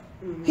judge you.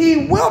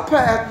 He will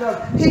pass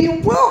judgment. He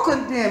will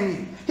condemn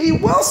you. He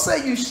will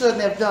say you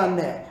shouldn't have done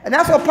that. And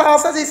that's what Paul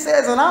says. He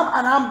says, and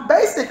I'm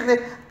basically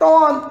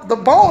throwing the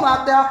bone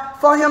out there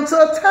for him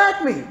to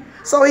attack me.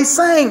 So he's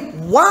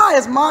saying, why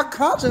is my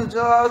conscience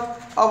judge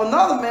of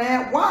another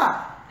man?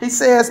 Why? He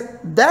says,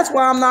 that's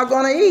why I'm not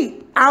going to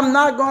eat. I'm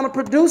not going to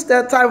produce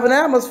that type of an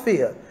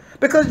atmosphere.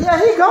 Because, yeah,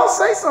 he going to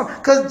say something.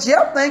 Because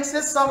Jeff thinks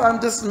it's something, I'm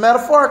just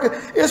metaphorical,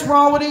 it's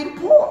wrong with eating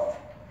pork.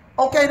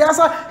 Okay, that's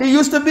how, he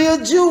used to be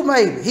a Jew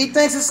maybe. He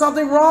thinks there's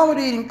something wrong with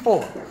eating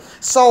pork.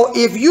 So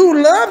if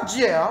you love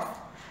Jeff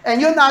and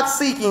you're not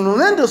seeking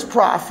Linda's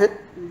profit,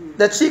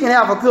 that she can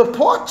have a good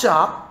pork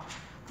chop,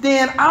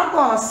 then I'm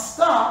going to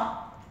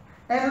stop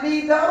and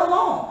leave that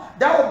alone.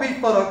 That would be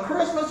for the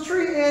Christmas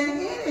tree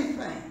and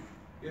anything.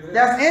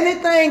 That's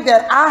anything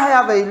that I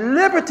have a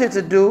liberty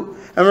to do.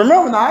 And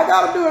remember, now I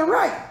got to do it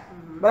right.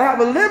 But I have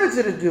a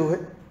liberty to do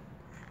it.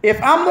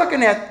 If I'm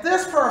looking at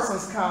this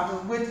person's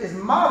conscience, which is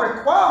my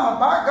requirement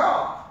by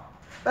God,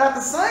 but at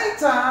the same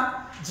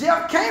time,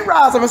 Jeff can't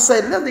rise up and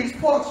say, look at these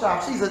pork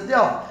chops, she's a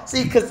devil.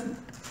 See, because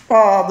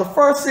the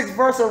first 6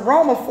 verses of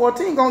Romans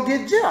 14 going to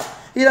get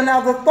Jeff. He doesn't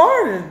have the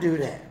authority to do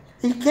that.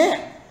 He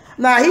can't.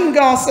 Now, he can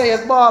go and say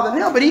it's bothering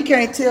him, but he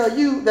can't tell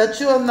you that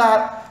you're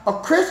not a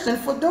Christian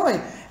for doing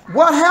it.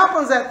 What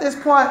happens at this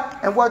point,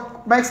 and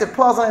what makes it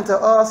puzzling to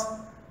us,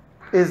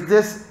 is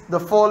this, the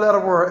 4-letter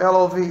word,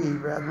 L-O-V-E,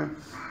 brethren.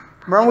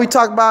 Remember we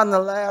talked about in the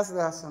last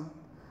lesson,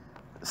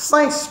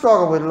 saints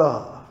struggle with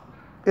love.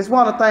 It's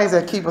one of the things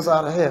that keep us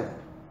out of heaven.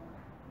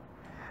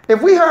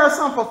 If we heard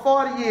something for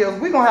 40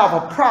 years, we're going to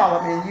have a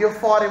problem in year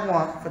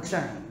 41 for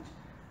change.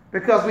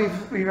 Because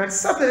we've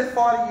accepted it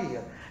 40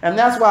 years. And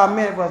that's why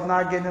many of us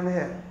not getting into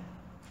heaven.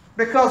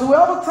 Because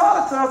whoever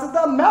taught it to us, it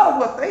doesn't matter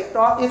what they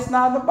thought, it's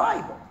not in the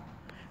Bible.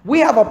 We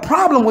have a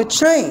problem with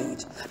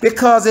change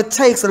because it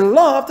takes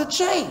love to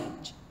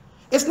change.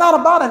 It's not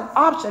about an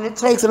option. It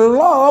takes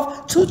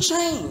love to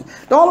change.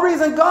 The only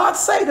reason God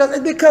saved us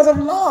is because of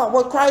love,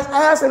 what Christ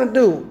asked him to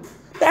do.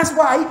 That's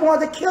why he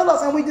wanted to kill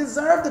us and we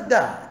deserve to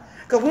die.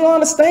 Because we don't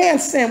understand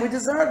sin. We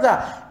deserve to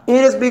die.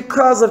 It is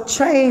because of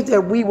change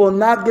that we will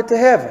not get to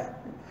heaven.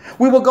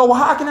 We will go, well,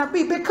 how can that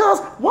be?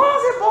 Because why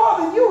is it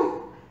bothering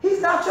you?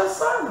 He's not your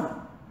servant.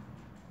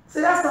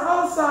 See, that's the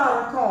other side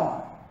of the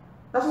coin.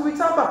 That's what we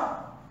talk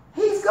about.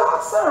 He's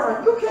God's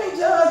servant. You can't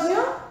judge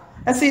him.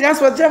 And see,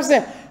 that's what Jeff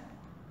said.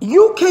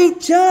 You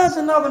can't judge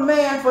another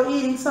man for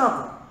eating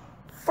something.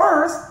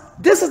 First,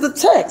 this is the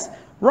text.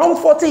 Romans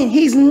 14,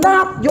 he's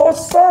not your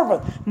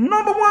servant.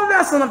 Number 1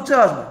 lesson of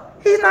judgment.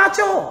 He's not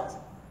yours.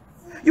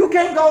 You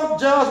can't go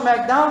judge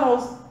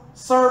McDonald's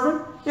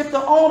servant if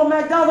the owner of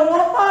McDonald's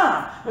want to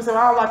fine. You say,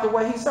 well, I don't like the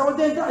way he served.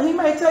 Then he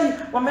may tell you,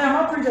 well, man,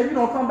 I appreciate you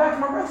don't come back to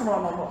my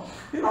restaurant no more.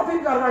 You know,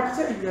 people got a right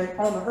to tell you that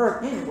on the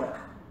earth anyway.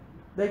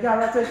 They got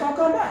a right to tell you, don't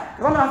come back.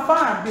 Because I'm not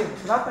fine Billy,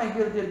 because I think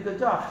Billy did a good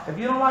job. If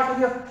you don't like it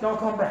here, don't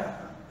come back.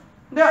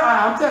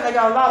 I'm telling you, they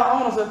got a lot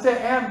of owners that tell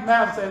and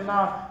managers say,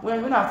 no,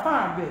 we're not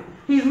fine Billy.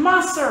 He's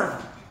my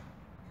servant.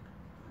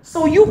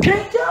 So you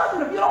can't judge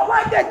him. If you don't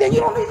like that, then you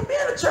don't need to be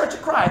in the Church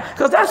of Christ.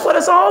 Because that's what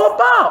it's all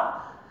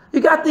about. You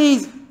got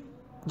these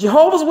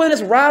Jehovah's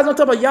Witnesses rising on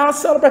top of y'all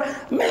celebrate.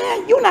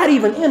 Man, you're not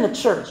even in the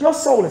church. Your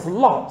soul is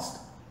lost.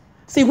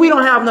 See, we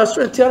don't have enough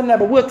strength to tell them that,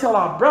 but we'll tell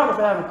our brother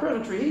for having a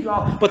Christian tree, he's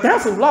lost. But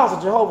that's who lost,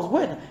 a Jehovah's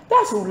Witness.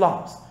 That's who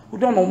lost. Who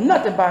don't know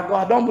nothing about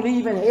God, don't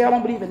believe in hell,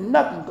 don't believe in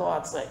nothing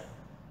God say,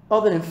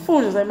 other than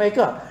foolishness they make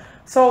up.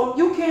 So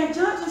you can't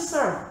judge his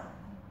servant.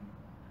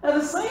 At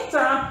the same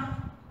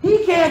time,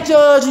 he can't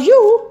judge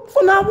you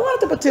for not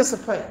wanting to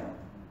participate.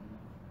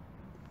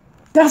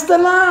 That's the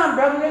line,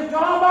 brother. It's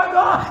drawn by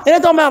God. And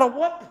it don't matter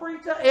what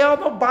preacher,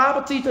 elder,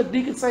 Bible teacher,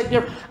 deacon say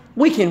different.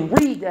 We can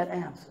read that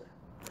answer.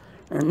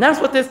 And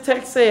that's what this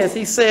text says.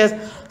 He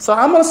says, so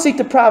I'm going to seek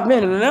the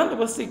profit, and Linda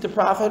will seek the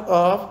profit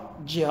of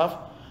Jeff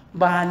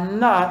by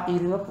not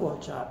eating a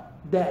pork chop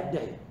that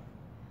day.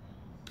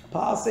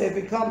 Paul said, if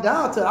it come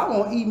down to it, I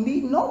won't eat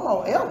meat no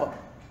more, ever.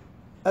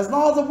 As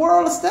long as the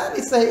world is standing,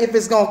 he say, if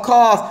it's going to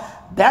cause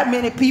that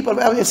many people,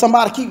 if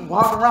somebody keep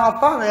walking around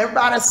following,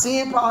 everybody's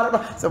seeing Paul,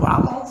 so well, I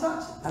won't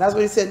touch it. And that's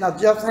what he said. Now,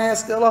 Jeff's hand's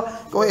still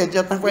up. Go ahead,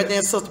 Jeff. Right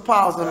there, Sister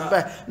Paul's in the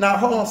back. Now,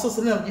 hold on,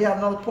 Sister Lim, do you have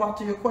another part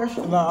to your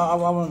question? No, I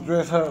want to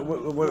address her.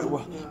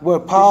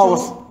 What Paul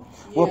was.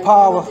 What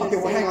Paul was. Okay,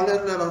 well, hang on. Let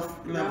us.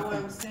 Now, what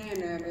I'm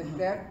saying is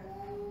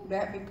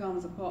that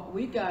becomes a part.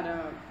 We got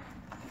to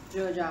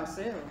judge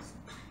ourselves.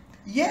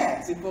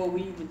 Yes. Before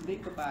we even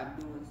think about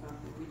doing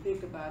something. We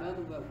think about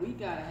others, but we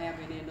got to have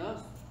it in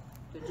us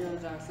to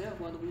judge ourselves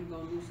whether we're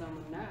going to do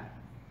something or not.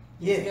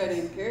 Yes. You got to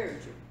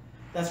encourage it.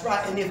 That's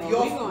right. And if so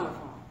you're,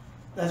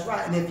 That's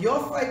right. And if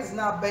your faith is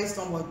not based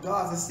on what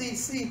God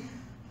says, see,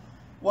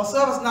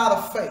 whatsoever is not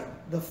of faith,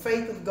 the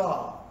faith of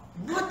God.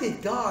 What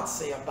did God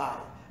say about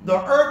it?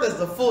 The earth is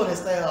the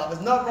fullness thereof.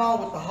 There's nothing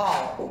wrong with the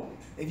heart.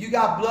 If you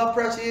got blood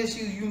pressure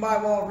issues, you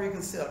might want to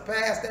reconsider.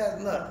 Past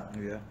that's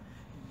nothing. Yeah.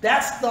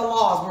 That's the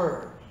Lord's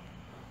word.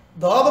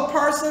 The other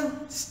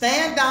person,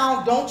 stand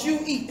down, don't you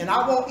eat. And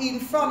I won't eat in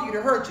front of you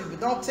to hurt you. But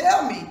don't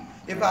tell me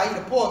if I eat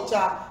a pork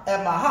chop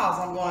at my house,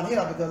 I'm going to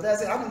hell, because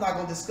that's it. I'm not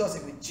going to discuss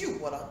it with you,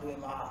 what I do in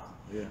my house.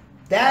 Yeah.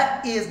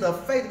 That is the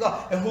faith of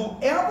God. And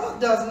whoever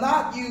does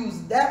not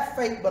use that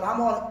faith, but I'm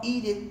going to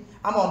eat it,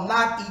 I'm going to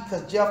not eat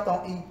because Jeff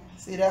don't eat.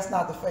 See, that's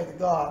not the faith of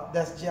God.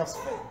 That's Jeff's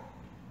faith.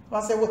 So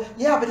I say, well,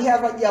 yeah, but he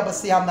has right. Yeah, but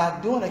see, I'm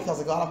not doing it because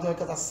of God. I'm doing it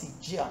because I see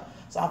Jeff.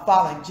 So I'm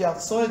following Jeff.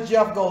 As soon as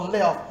Jeff go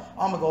left,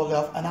 I'm going to go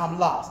left, and I'm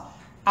lost.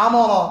 I'm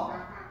going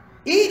to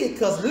eat it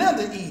because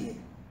Linda eat it.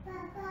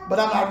 But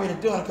I'm not really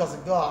doing it because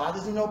of God. I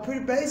just,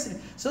 pretty basic.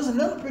 Susan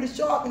Linda pretty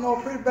sharp,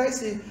 pretty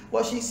basic.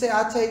 What she said,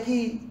 I take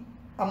heed.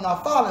 I'm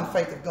not following the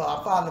faith of God.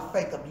 I'm following the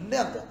faith of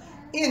Linda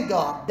in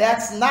God.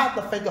 That's not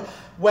the faith of God.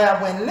 Well,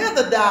 when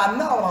Linda died, I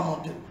know what I'm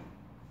going to do.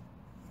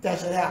 That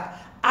should happen.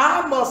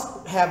 I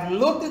must have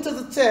looked into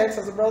the text,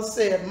 as the brother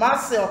said,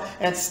 myself,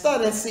 and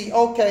studied and see,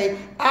 okay,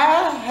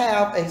 I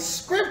have a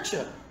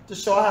scripture to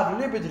show I have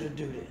liberty to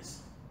do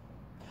this.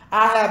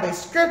 I have a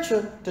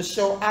scripture to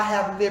show I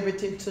have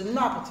liberty to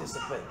not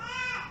participate.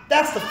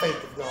 That's the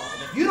faith of God.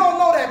 And if you don't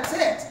know that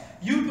text,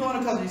 you're doing it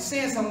because you're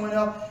seeing someone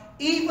else.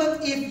 Even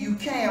if you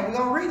can, we're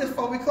going to read this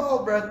before we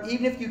close, brother.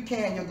 Even if you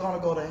can, you're going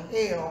to go to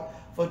hell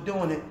for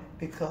doing it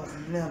because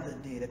Linda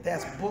did it.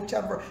 That's book,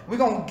 chapter, verse. We're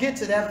going to get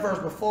to that verse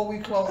before we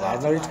close out.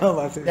 I know you're talking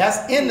about that.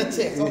 That's in the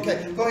text.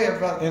 Okay, go ahead,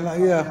 brother. And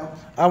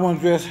I want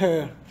to address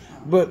her.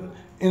 But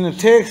in the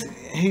text,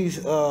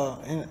 he's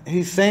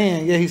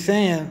saying,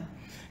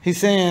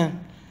 if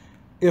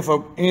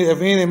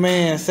any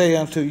man say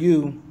unto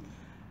you,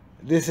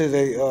 this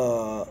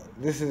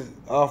is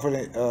offering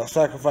a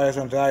sacrifice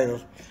unto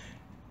idols.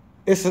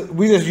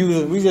 We just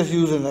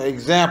using an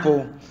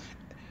example.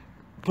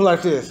 Put it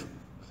like this: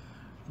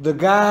 the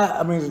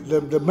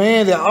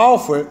man that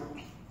offered,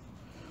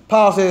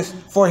 Paul says,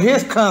 for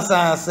his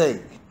conscience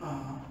sake,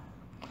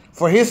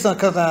 for his son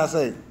conscience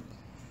sake,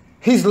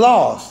 he's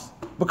lost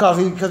because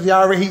he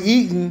already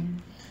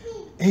eating.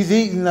 He's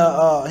eating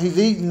what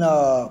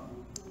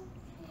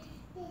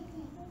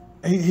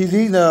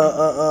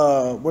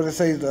it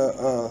says,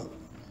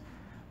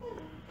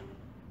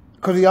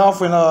 because he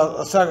offering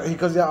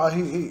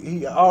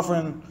he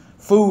offering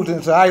food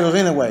into idols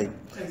anyway.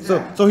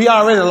 Exactly. So he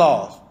already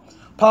lost.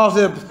 Paul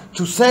said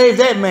to save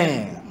that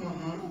man,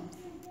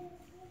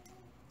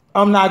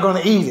 I'm not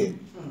going to eat it.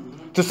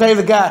 To save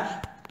the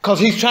guy, because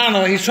he's trying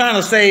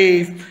to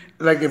save,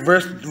 like in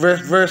verse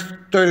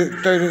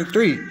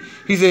 33.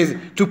 He says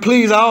to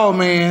please all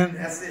men.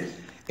 That's it.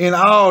 In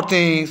all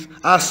things,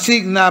 I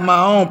seek not my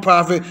own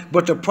profit,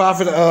 but the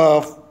profit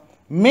of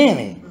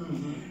many.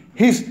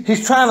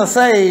 He's trying to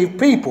save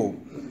people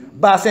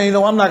by saying,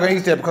 I'm not going to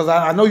eat that because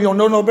I know you don't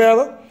know no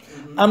better.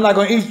 I'm not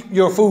going to eat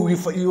your food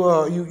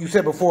you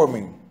said before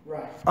me.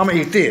 Right. I'm going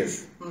to eat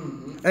this. I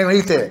ain't going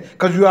to eat that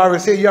because you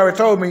already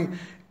told me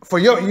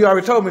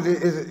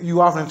that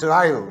you offering to the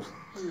idols.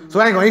 So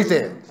I ain't going to eat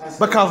that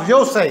because of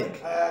your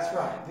sake. That's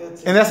right.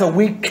 Good. And that's a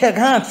weak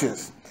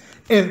conscience.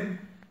 And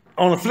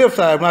on the flip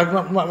side,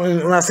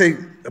 when I say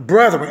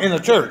brethren in the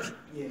church,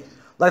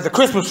 like the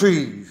Christmas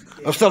trees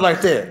or stuff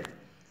like that,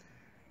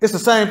 it's the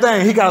same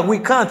thing. He got a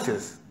weak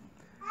conscience.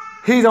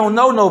 He don't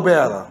know no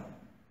better.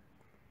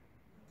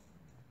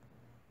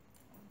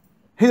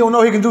 He don't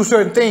know he can do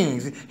certain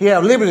things. He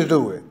have liberty to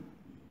do it.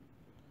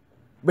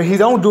 But he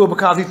don't do it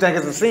because he thinks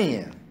it's a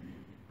sin.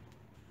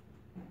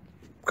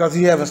 Because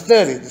he haven't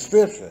studied the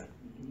scripture.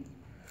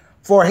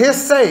 For his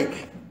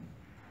sake,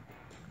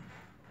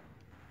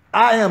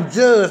 I am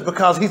judged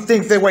because he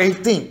thinks the way he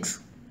thinks.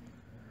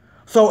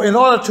 So in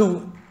order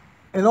to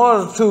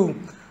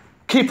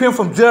keep him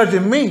from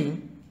judging me,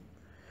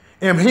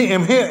 and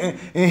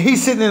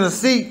he's sitting in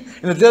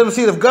the judgment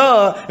seat of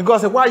God, and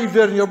God said, "Why are you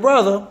judging your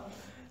brother?"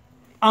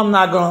 I'm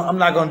not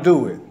gonna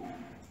do it.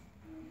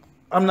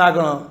 I'm not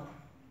gonna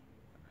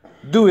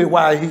do it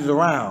while he's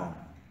around.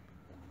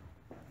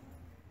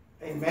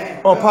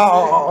 Amen. Or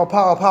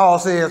Paul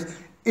says,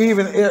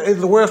 even if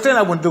the world sin,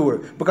 I wouldn't do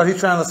it because he's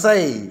trying to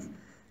save.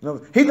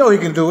 He know he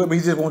can do it, but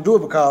he just won't do it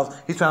because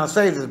he's trying to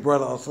save his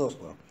brother or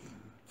sister.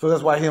 So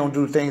that's why he don't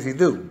do the things he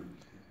do.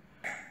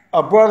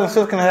 A brother and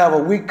sister can have a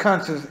weak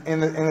conscience in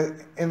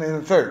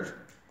the church,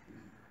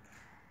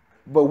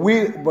 but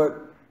we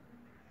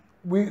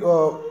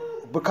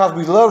because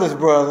we love this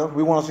brother,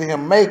 we want to see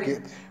him make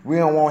it. We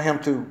don't want him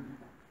to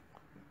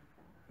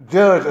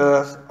judge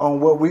us on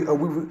what we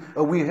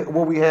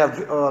have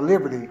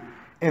liberty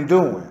in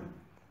doing.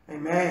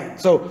 Amen.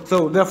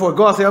 So therefore,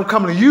 God said, "I'm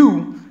coming to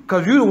you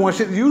because you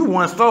the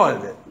one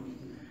started it.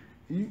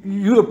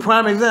 You the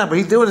prime example.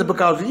 He's doing it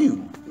because of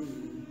you.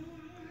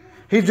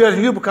 He's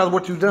judging you because of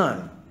what you've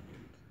done."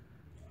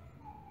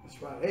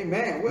 That's right.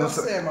 Amen. Well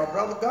said, my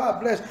brother.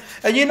 God bless you.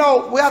 And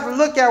we have to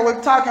look at,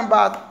 we're talking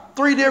about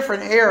three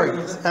different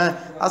areas. And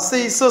I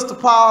see Sister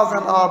Paul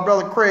and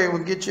Brother Craig will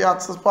get you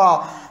out, Sister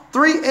Paul.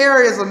 3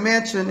 areas are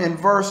mentioned in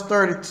verse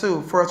 32,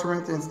 1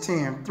 Corinthians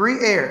 10. 3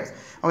 areas.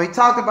 And we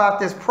talked about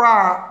this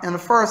prior in the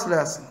first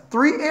lesson.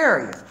 3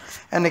 areas.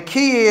 And the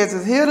key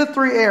is here are the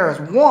 3 areas.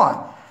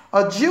 1,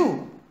 a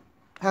Jew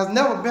has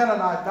never been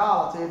an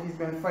idolater if he's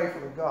been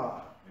faithful to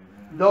God.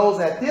 Those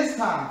at this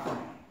time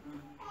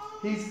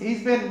frame.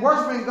 He's been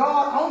worshiping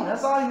God only.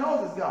 That's all he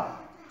knows is God.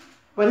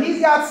 But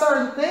he's got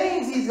certain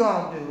things he's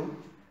going to do,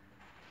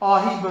 or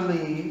he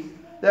believes,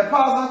 that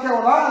Paul don't care,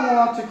 well, I don't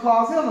want to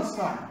cause him to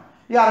stumble.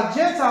 Yeah, the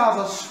Gentiles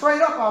are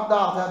straight up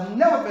idolaters, have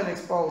never been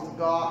exposed to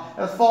God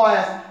as far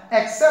as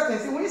accepting.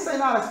 See, when you say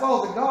not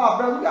exposed to God,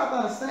 brother, we got to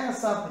understand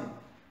something.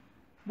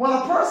 When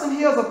a person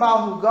hears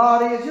about who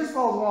God is, you're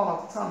supposed to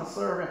want to come to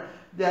serve him.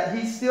 That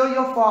he's still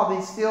your father,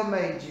 he still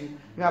made you.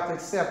 You have to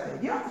accept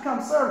that. You have to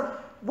come serve him.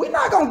 We're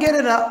not going to get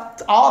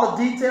into all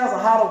the details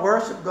of how to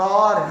worship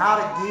God and how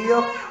to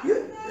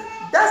give.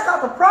 That's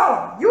not the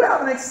problem. You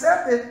haven't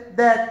accepted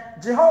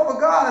that Jehovah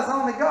God is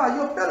only God.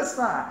 You're a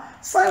Philistine.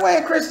 Same way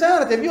in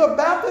Christianity. If you're a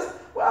Baptist,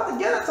 we have to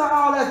get into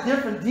all that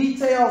different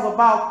details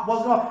about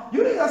what's going on.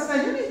 You need to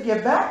understand, you need to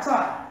get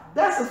baptized.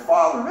 That's as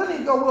far as we really need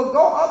to go. We'll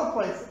go other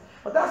places.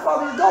 But that's why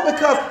we need to go,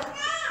 because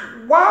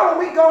why would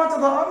we go into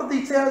the other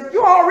details?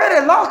 You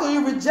already lost because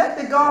you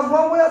rejected God's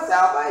one way of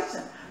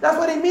salvation. That's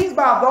what he means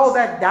by those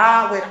that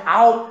die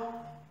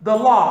without the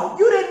law.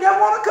 You didn't ever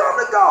want to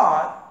come to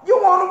God.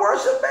 You want to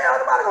worship man.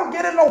 Nobody going to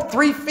get in no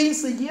 3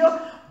 feasts a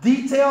year.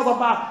 Details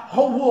about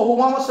who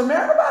wants to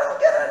marry. Nobody going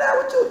to get in there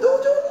with you. Do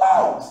your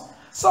laws.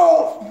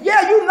 So,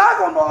 yeah, you're not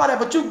going to know all that.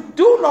 But you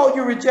do know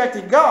you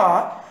rejected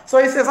God. So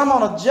he says, I'm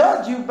going to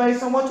judge you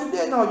based on what you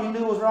did know. You knew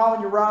it was wrong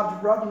when you robbed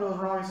your brother. You knew it was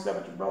wrong when you slept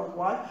with your brother's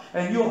wife.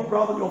 And your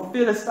brother, your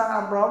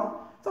Philistine brother.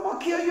 So I'm going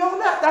to kill you on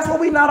that. That's what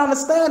we're not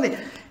understanding.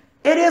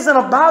 It isn't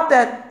about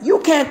that.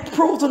 You can't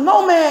prove to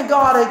no man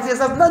God exists.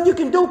 There's nothing you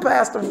can do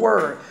past the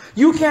word.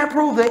 You can't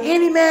prove to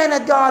any man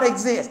that God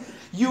exists.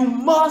 You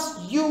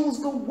must use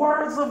the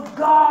words of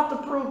God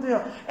to prove to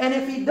him. And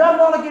if he doesn't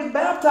want to get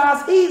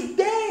baptized, he's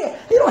dead.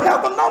 He don't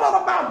have to know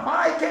nothing about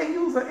why he can't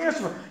use an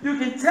instrument. You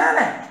can tell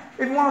him.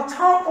 If you want to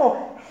talk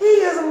for, he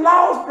is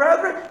lost,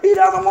 brethren. He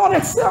doesn't want to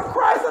accept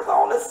Christ as the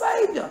only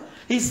Savior.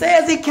 He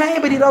says he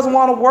came, but he doesn't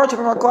want to worship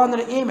him according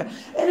to the image.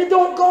 And it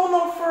don't go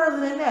no further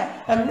than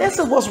that. And this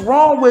is what's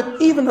wrong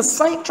with even the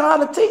saint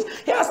trying to teach.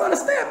 He has to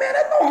understand, man,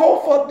 there's no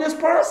hope for this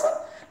person.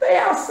 They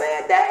have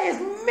said there is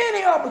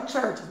many other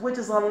churches, which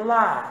is a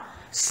lie.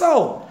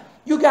 So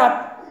you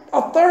got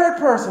a third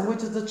person,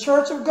 which is the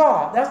church of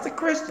God. That's the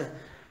Christian.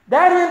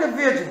 That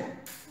individual,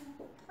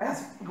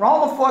 as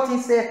Romans 14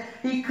 said,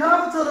 he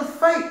comes to the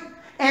faith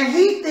and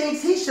he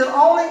thinks he should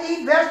only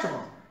eat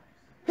vegetables.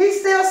 He's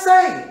still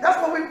saved.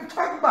 That's what we were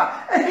talking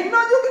about. And ain't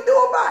nothing you can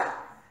do about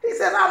it. He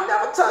said, I've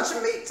never touched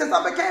meat since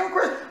I became a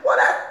Christian. Well,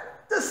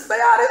 just stay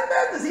out of his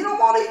business. He don't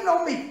want to eat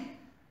no meat.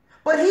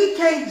 But he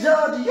can't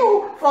judge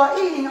you for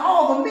eating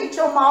all the meat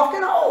your mouth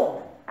can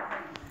hold.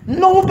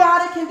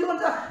 Nobody can do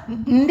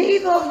it.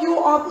 Neither of you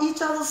are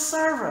each other's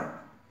servant.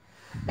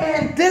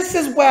 And this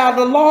is where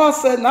the Lord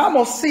said, now I'm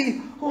going to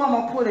see who I'm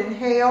going to put in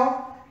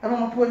hell and I'm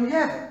going to put in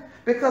heaven.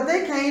 Because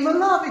they can't even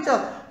love each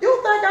other. You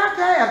think I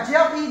can have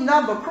Jeff eat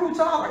nothing but croutons?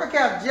 I can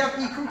have Jeff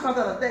eat croutons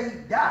until the day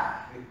he died.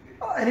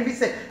 And if he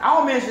said, I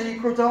don't mention eat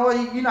croutons,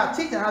 well, you're not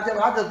teaching. I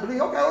just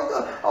believe, okay, well,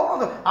 good.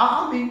 Oh,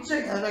 I'm eating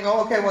chicken. And they go,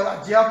 okay,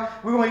 well,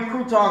 Jeff, we're going to eat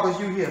croutons because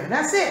you're here. And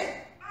that's it.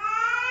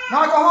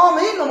 Now I go home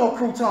and eat no more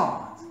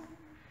croutons.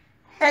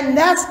 And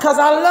that's because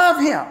I love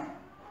him.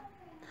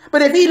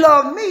 But if he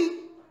loved me,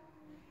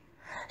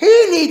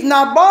 he needs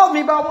not bother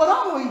me about what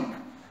I'm going to eat.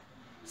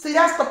 See,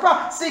 that's the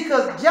problem. See,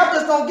 because Jeff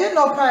just don't get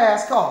no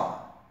pass card.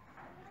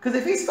 Because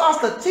if he starts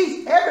to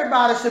teach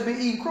everybody should be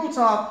eating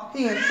croutons,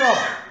 he in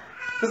trouble.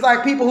 It's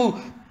like people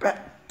who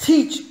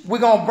teach we're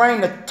going to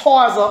bring the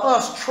Toys R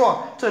Us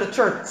truck to the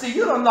church. See,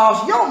 you done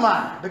lost your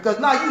mind because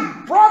now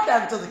you brought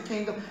that into the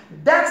kingdom.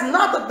 That's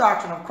not the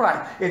doctrine of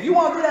Christ. If you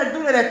want to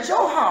do that at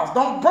your house.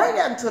 Don't bring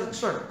that into the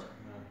church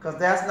because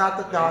that's not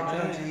the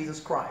doctrine of Jesus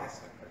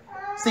Christ.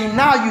 See,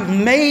 now you've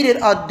made it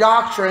a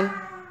doctrine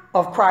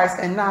of Christ,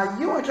 and now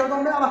you and your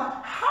don't matter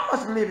how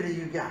much liberty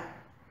you got.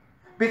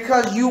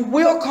 Because you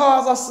will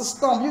cause us to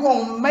stumble. You're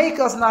going to make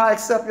us not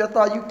accept your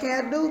thought. You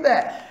can't do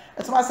that.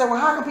 And somebody said, well,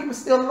 how can people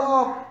still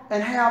love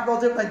and have those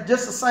different things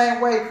just the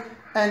same way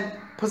and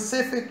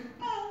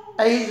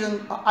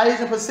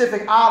Asian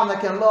Pacific Islander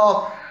can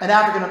love an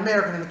African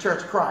American in the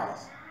Church of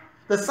Christ?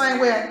 The same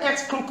way an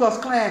ex-Ku Klux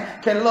Klan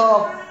can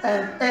love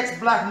an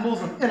ex-black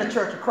Muslim in the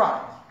Church of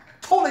Christ.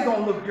 Totally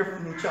going to look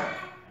different than each other.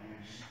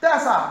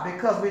 That's how,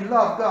 because we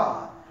love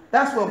God.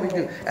 That's what we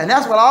do. And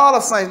that's what all the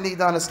saints need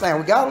to understand.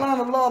 We got to learn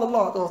to love the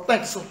Lord. Oh,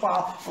 thank you so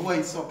far for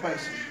waiting so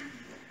patiently.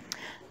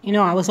 You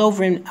know, I was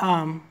over in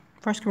 1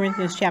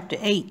 Corinthians chapter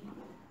 8.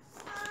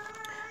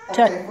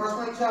 Okay, 1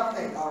 Corinthians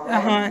chapter 8. All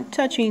right.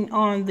 Touching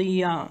on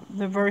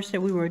the verse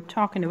that we were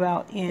talking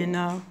about in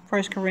 1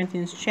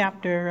 Corinthians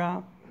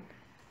chapter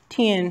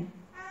 10,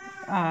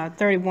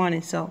 31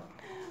 and so.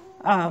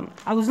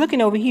 I was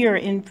looking over here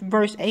in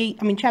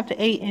chapter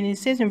 8, and it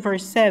says in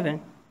verse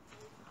 7,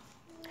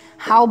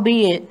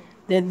 howbeit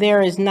that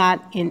there is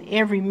not in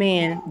every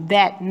man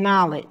that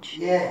knowledge.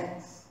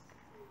 Yes.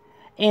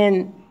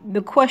 And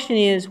the question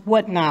is,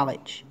 what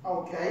knowledge?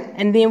 Okay.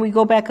 And then we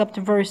go back up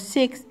to verse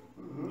 6.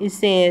 It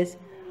says,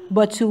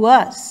 but to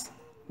us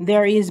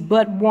there is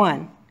but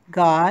one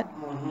God,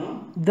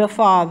 the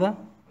Father,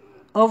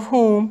 of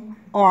whom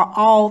are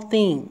all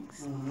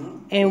things,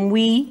 and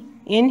we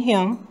in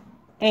him,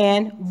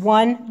 and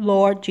one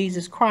Lord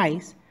Jesus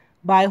Christ,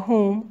 by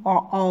whom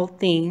are all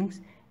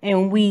things,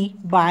 and we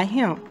by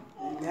him.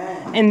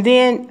 Amen. And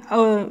then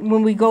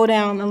when we go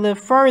down a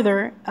little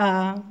further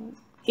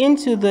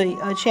into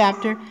the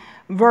chapter,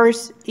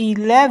 verse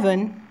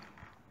 11,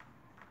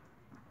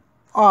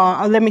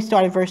 let me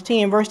start at verse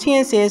 10. Verse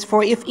 10 says,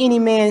 for if any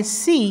man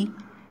see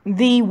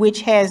thee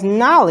which has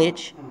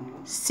knowledge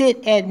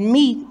sit at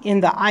meat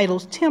in the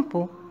idol's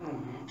temple,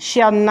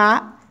 shall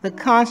not the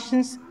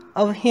conscience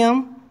of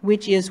him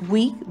which is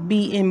weak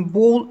be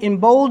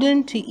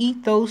emboldened to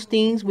eat those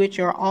things which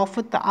are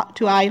offered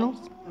to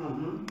idols?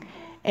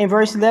 And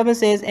verse 11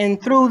 says,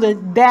 and through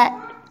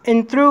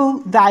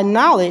thy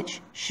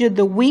knowledge should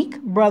the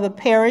weak brother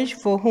perish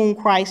for whom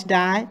Christ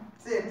died?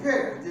 Say it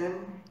perish, didn't it?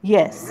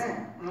 Yes.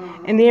 Amen.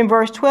 And then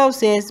verse 12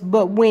 says,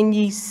 but when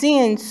ye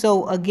sin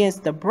so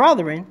against the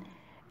brethren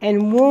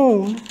and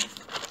wound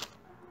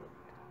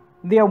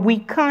their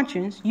weak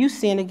conscience, you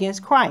sin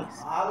against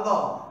Christ. Our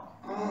Lord.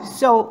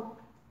 So,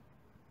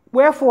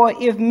 wherefore,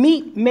 if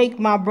meat make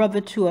my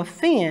brother to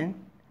offend,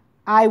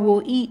 I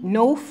will eat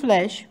no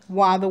flesh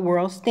while the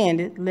world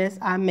standeth, lest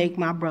I make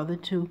my brother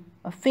to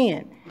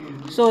offend.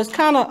 So it's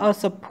kind of a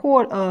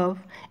support of,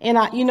 and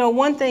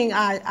one thing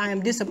I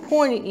am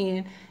disappointed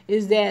in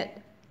is that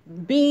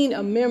being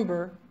a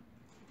member,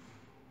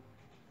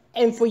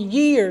 and for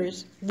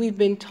years we've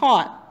been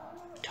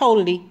taught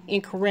totally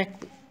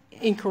incorrect,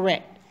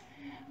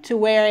 to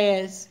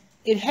whereas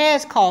it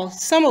has caused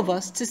some of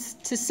us to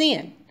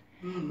sin,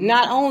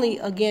 not only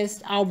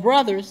against our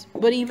brothers,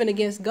 but even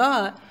against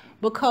God,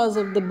 because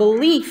of the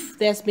belief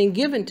that's been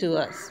given to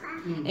us.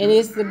 And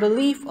it's the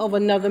belief of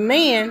another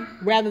man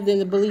rather than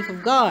the belief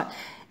of God.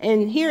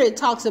 And here it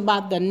talks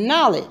about the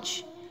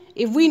knowledge.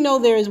 If we know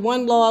there is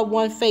one Lord,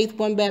 one faith,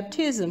 one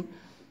baptism,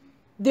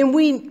 then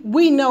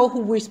we know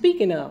who we're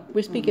speaking of.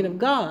 We're speaking of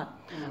God.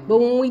 But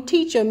when we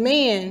teach a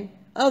man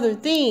other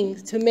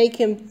things to make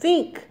him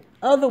think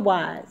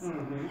otherwise,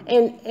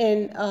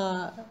 and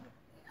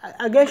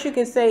I guess you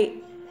can say,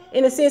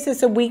 in a sense,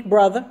 it's a weak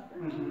brother,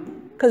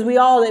 because we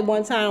all at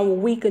one time were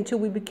weak until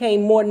we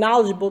became more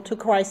knowledgeable to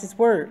Christ's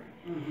word.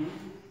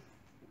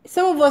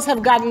 Some of us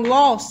have gotten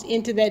lost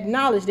into that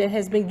knowledge that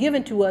has been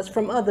given to us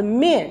from other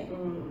men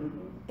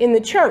in the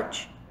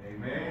church.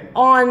 Amen.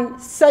 On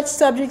such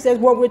subjects as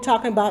what we're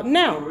talking about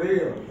now,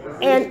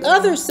 and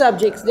other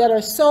subjects that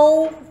are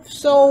so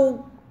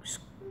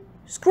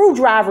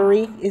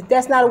screwdrivery.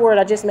 That's not a word,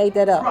 I just made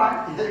that up.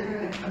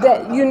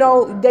 That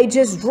they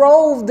just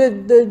drove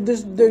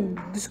the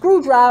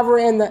screwdriver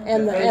and the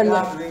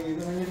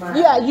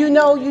yeah,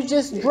 you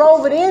just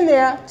drove it in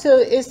there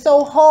it's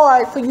so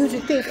hard for you to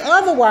think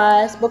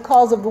otherwise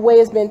because of the way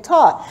it's been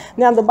taught.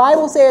 Now the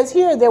Bible says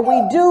here that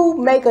we do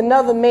make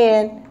another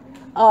man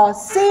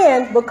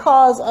sin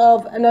because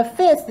of an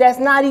offense that's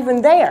not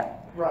even there.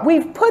 Right.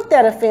 We've put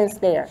that offense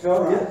there.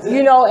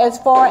 As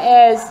far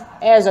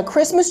as a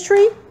Christmas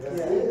tree,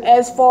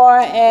 as far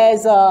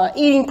as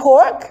eating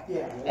pork,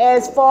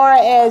 as far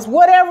as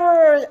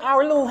whatever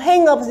our little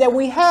hang-ups that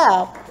we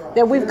have,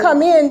 that we've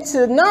come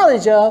into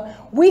knowledge of,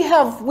 we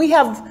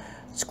have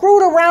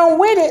screwed around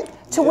with it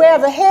to where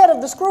the head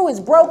of the screw is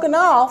broken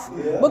off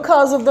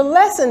because of the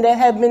lesson that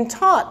had been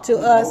taught to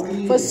us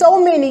for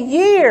so many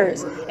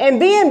years. And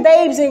being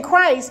babes in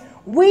Christ,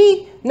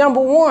 we,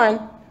 number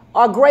one,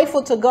 are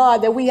grateful to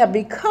God that we have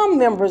become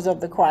members of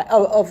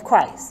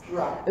Christ.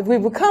 Right.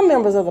 We've become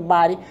members of the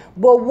body.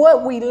 But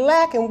what we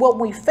lack and what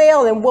we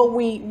fail and what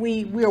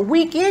we're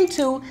weak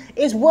into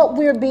is what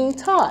we're being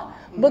taught.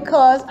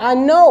 Because I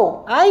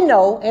know,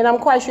 and I'm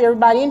quite sure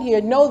everybody in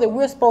here know that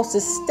we're supposed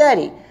to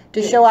study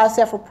to show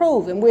ourselves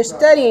approved. And we're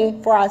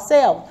studying for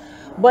ourselves.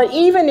 But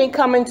even in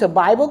coming to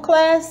Bible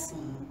class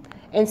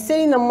and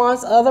sitting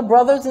amongst other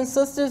brothers and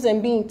sisters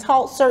and being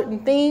taught certain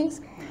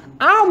things,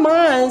 our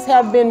minds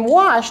have been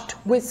washed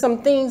with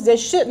some things that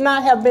should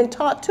not have been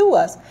taught to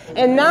us.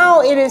 And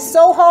now it is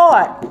so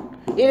hard.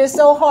 It is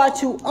so hard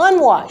to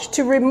unwash,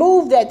 to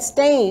remove that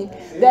stain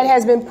that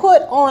has been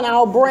put on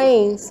our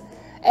brains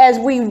as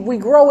we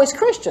grow as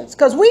Christians.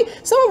 Because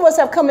some of us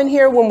have come in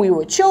here when we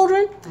were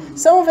children.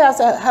 Some of us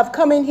have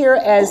come in here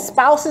as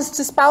spouses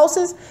to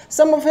spouses.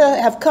 Some of us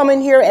have come in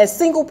here as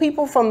single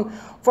people from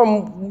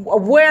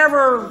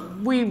wherever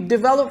we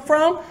developed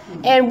from,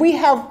 and we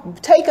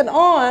have taken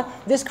on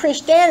this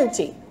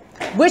Christianity,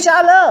 which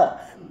I love.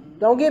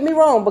 Don't get me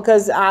wrong,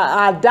 because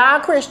I die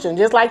Christian,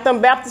 just like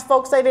them Baptist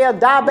folks say they'll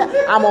die.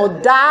 I'm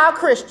gonna die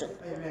Christian.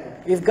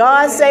 If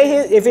God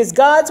if it's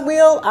God's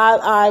will,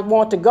 I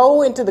want to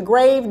go into the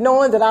grave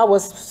knowing that I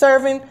was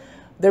serving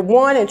the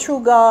one and true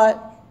God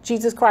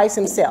Jesus Christ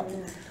himself.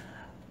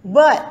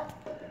 But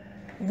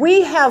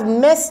we have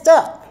messed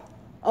up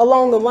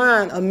along the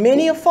line of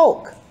many of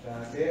folk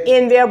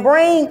in their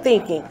brain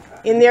thinking,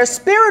 in their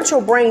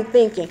spiritual brain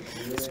thinking,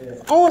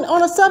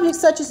 on a subject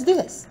such as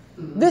this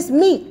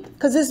meat,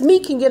 because this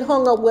meat can get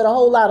hung up with a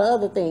whole lot of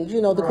other things,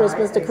 you know, the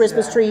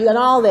Christmas tree and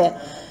all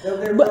that.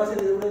 But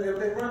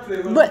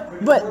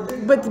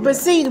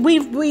see,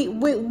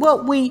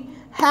 what we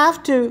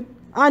have to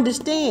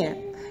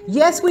understand,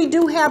 yes, we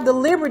do have the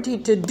liberty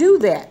to do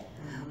that,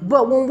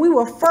 but when we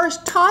were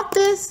first taught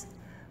this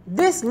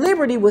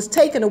liberty was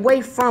taken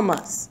away from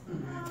us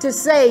to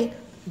say,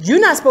 you're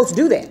not supposed to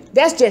do that.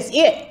 That's just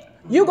it.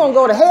 You're going to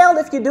go to hell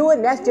if you do it,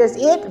 and that's just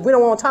it. We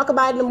don't want to talk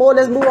about it anymore.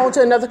 Let's move on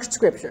to another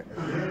scripture.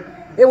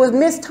 It was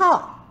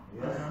mistaught.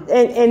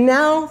 And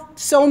now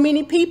so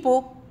many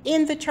people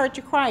in the Church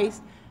of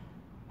Christ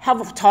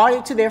have taught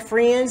it to their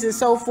friends and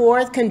so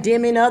forth,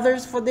 condemning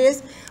others for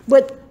this.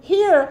 But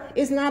here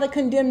is not a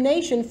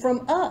condemnation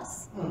from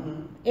us.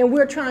 And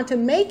we're trying to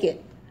make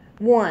it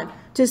one,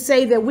 to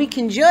say that we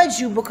can judge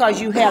you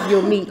because you have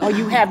your meat or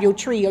you have your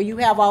tree or you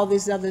have all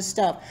this other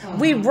stuff.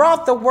 We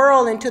brought the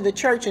world into the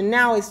church, and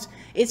now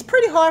it's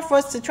pretty hard for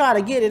us to try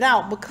to get it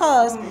out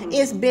because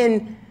it's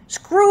been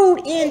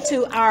screwed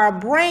into our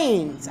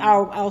brains,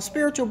 our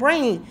spiritual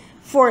brain,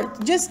 for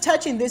just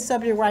touching this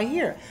subject right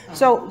here.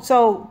 So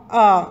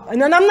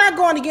and then I'm not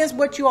going against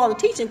what you all are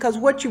teaching, because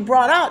what you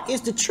brought out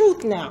is the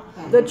truth now.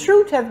 The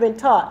truth has been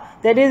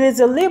taught that it is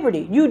a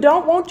liberty. You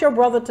don't want your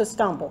brother to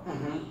stumble.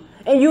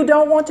 And you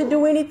don't want to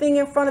do anything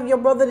in front of your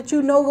brother that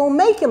you know will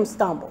make him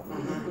stumble.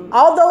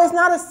 Although it's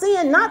not a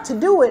sin not to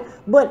do it,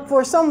 but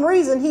for some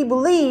reason he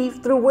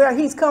believed through where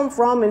he's come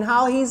from and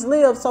how he's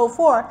lived so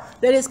far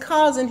that it's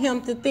causing him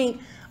to think,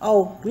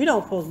 oh, we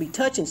don't supposed to be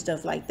touching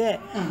stuff like that.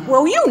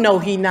 Well, you know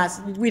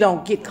we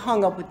don't get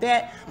hung up with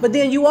that. But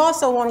then you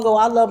also want to go,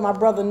 I love my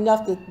brother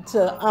enough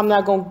to I'm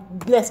not going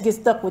to, let's get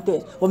stuck with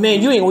this. Well,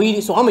 man, you ain't going to eat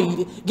it, so I'm going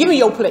to eat it. Give me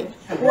your plate.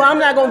 Well, I'm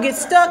not going to get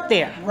stuck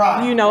there,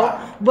 you know.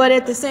 Right. But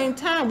at the same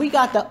time, we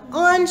got to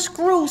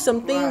unscrew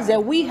some things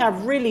that we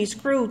have really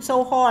screwed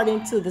so hard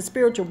into the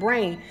spiritual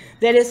brain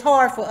that it's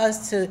hard for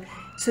us to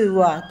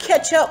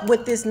catch up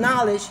with this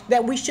knowledge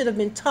that we should have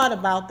been taught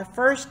about the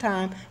first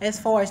time, as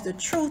far as the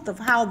truth of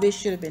how this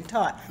should have been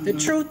taught. The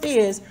truth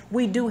is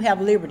we do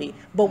have liberty,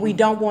 but we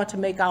don't want to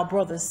make our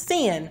brothers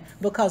sin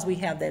because we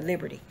have that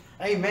liberty.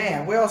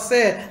 Amen. Well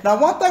said.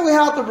 Now, one thing we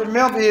have to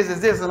remember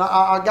is this, and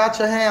I got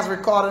your hands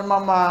recorded in my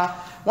mind.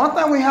 One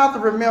thing we have to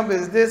remember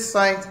is this,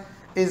 saints,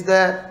 is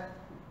that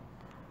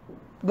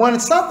when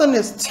something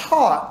is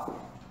taught,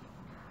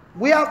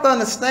 we have to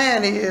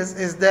understand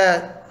is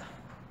that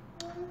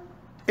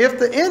if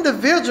the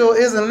individual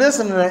isn't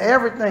listening to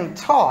everything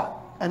taught,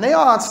 and they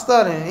aren't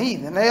studying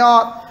either, and they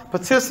aren't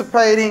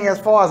participating as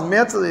far as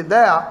mentally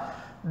there,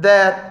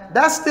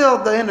 that's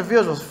still the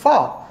individual's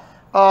fault.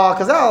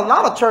 Because there are a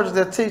lot of churches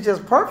that teach us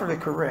perfectly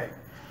correct.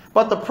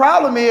 But the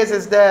problem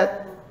is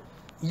that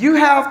you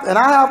have, and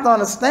I have to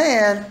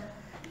understand,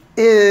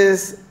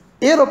 is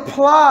it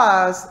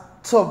applies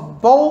to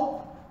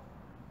both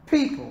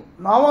people.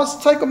 Now, I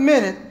want to take a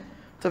minute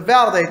to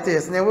validate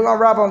this, and then we're going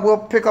to wrap up and we'll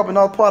pick up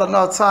another part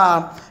another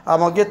time. I'm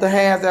going to get the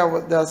hands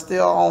that are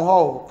still on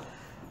hold.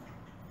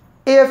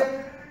 If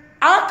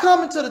I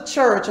come into the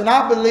church and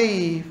I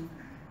believe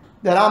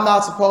that I'm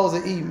not supposed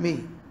to eat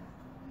meat,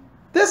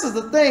 this is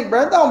the thing,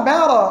 bro. It don't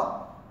matter.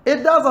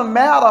 It doesn't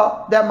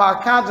matter that my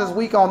conscience is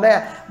weak on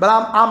that, but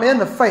I'm in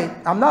the faith.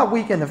 I'm not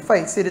weak in the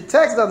faith. See, the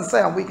text doesn't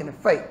say I'm weak in the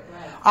faith.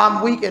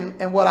 I'm weak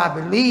in what I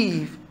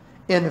believe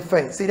in the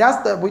faith. See,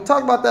 we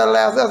talked about that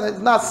last lesson. It's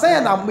not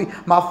saying I'm weak.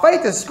 My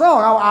faith is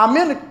strong. I'm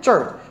in the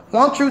church,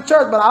 one true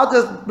church, but I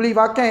just believe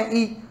I can't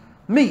eat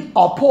meat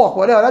or pork,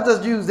 whatever. I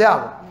just use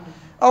that one.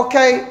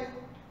 Okay,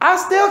 I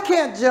still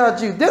can't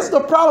judge you. This is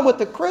the problem with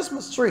the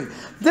Christmas tree.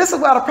 This is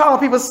why the problem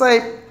people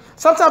say,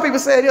 sometimes people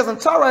say it isn't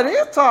taught right. It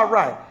is taught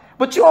right,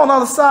 but you're on the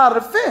other side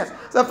of the fence.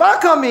 So if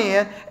I come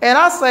in and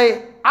I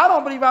say, I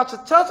don't believe I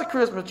should touch a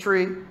Christmas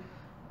tree,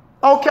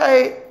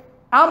 okay,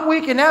 I'm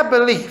weak in that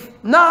belief.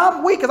 No,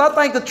 I'm weak because I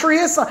think the tree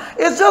is something.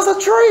 It's just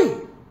a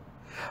tree.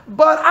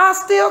 But I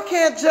still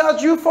can't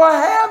judge you for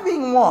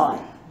having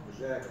one.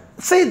 Exactly.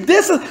 See,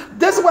 this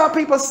is why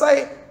people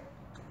say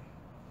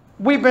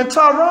we've been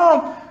taught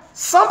wrong.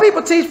 Some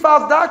people teach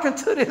false doctrine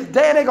to this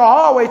day, and they're going to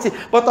always teach.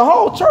 But the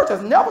whole church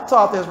has never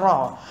taught this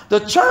wrong. The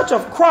church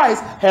of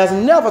Christ has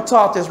never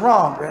taught this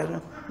wrong,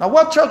 brethren. Now,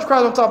 what church of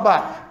Christ are we talking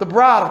about? The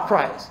bride of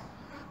Christ.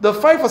 The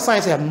faithful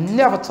saints have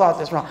never taught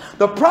this wrong.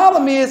 The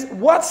problem is,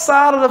 what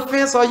side of the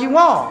fence are you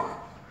on?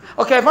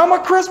 Okay, if I'm a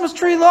Christmas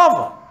tree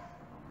lover,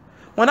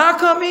 when I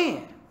come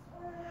in,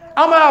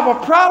 I'm going to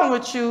have a problem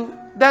with you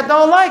that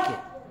don't like it.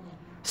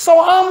 So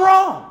I'm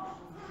wrong.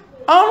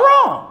 I'm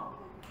wrong.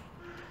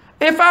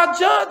 If I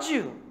judge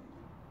you,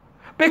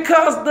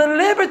 because the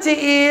liberty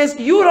is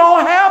you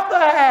don't have to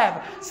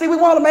have it. See, we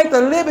want to make the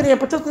liberty in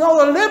particular.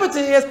 No, the liberty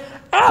is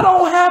I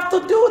don't have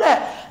to do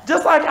that.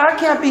 Just like I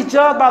can't be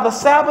judged by the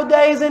Sabbath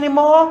days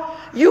anymore,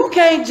 you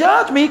can't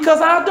judge me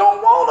because I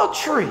don't want a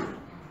tree.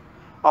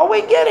 Are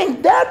we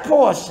getting that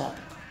portion?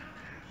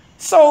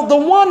 So the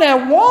one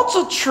that wants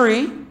a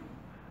tree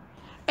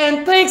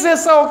and thinks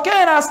it's okay,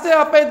 and I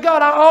still faith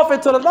God, I offer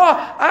it to the Lord,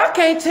 I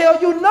can't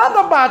tell you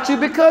nothing about you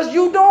because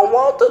you don't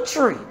want the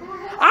tree.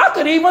 I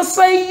could even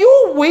say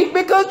you weak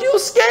because you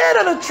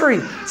scared of the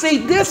tree. See,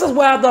 this is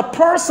where the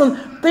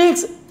person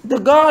thinks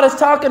that God is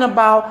talking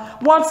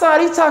about one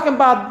side. He's talking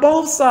about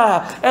both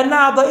sides. And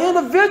now the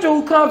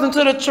individual who comes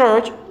into the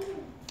church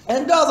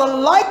and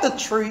doesn't like the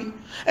tree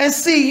and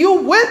see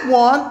you with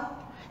one,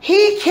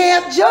 he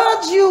can't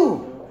judge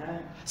you.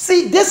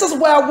 See, this is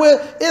where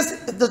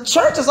the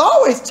church has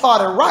always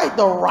taught it right,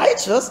 the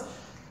righteous.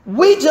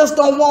 We just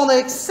don't want to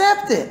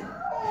accept it.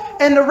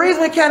 And the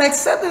reason we can't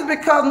accept it is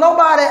because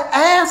nobody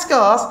asked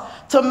us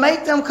to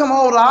make them come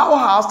over to our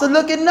house to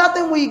look at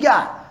nothing we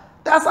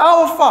got. That's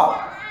our fault.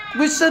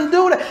 We shouldn't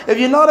do that. If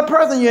you know the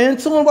person, you're in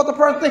tune with what the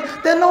person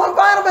thinks, then don't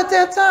invite them at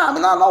that time.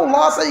 And I know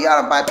law says you got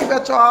to invite people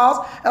at your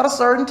house at a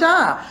certain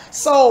time.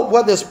 So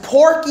whether it's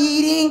pork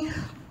eating,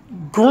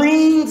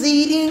 greens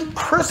eating,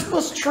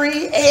 Christmas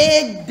tree,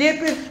 egg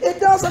dipping, it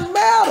doesn't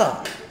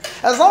matter.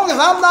 As long as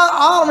I'm not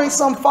honoring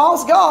some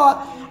false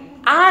god,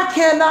 I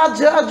cannot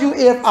judge you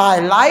if I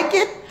like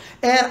it,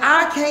 and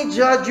I can't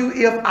judge you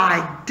if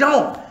I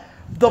don't.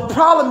 The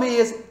problem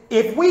is,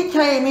 if we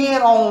came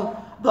in on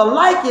the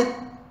like it,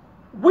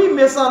 we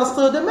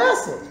misunderstood the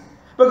message.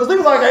 Because we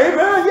was like, hey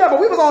man, yeah, but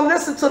we was going to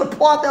listen to the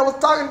part that was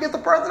talking against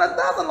the person that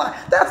doesn't like.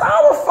 That's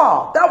our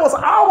fault. That was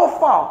our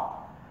fault.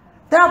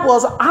 That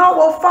was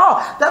our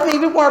fault. That means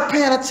we weren't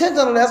paying attention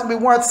to the lesson. We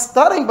weren't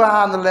studying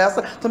behind the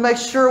lesson to make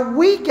sure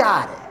we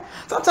got it.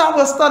 Sometimes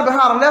we'll study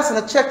behind the lesson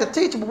to check the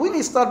teacher, but we need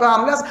to study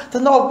behind the lesson to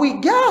know if we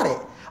got it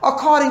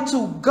according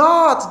to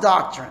God's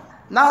doctrine,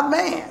 not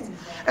man's.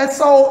 And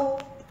so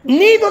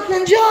neither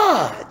can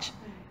judge.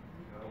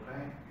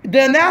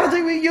 The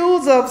analogy we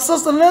use of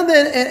Sister Linda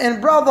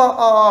and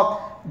Brother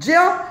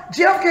Jeff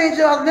can't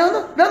judge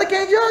Linda. Linda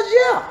can't judge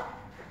Jeff.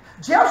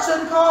 Jeff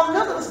shouldn't call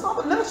Linda to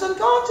stumble. Linda shouldn't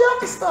call Jeff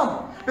to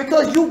stumble.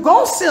 Because you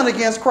gonna sin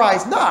against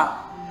Christ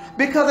now.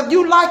 Because if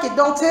you like it,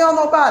 don't tell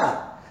nobody.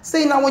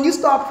 See, now when you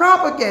start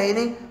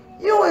propagating,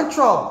 you're in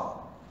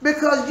trouble.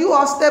 Because you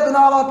are stepping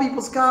out on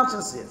people's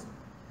consciences.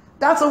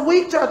 That's a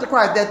weak church of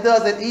Christ that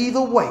does it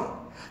either way.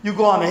 You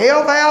go on to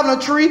hell for having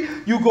a tree.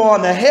 You go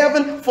on to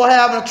heaven for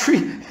having a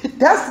tree.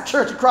 That's the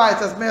church of Christ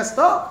that's messed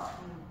up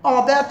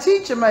on that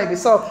teaching maybe.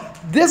 So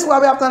this is why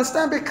we have to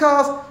understand,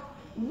 because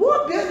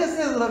what business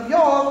is it of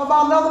yours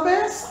about another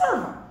man's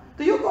servant?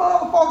 Do you go to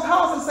other folks'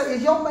 house and say,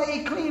 is your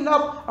maid cleaning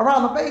up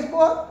around the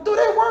baseboard? Do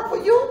they work for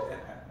you?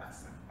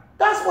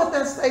 That's what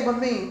that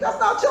statement means. That's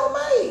not your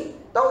maid.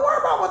 Don't worry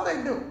about what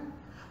they do.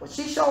 Well,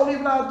 she showed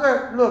leaving out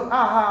there. Look,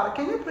 I hired her.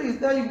 Can you please,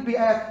 there you be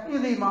asked, can you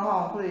leave my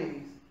home,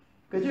 please?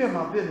 Because you're in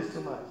my business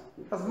too much.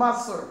 That's my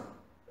servant.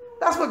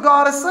 That's what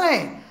God is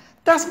saying.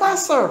 That's my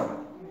servant.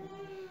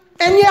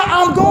 And yeah,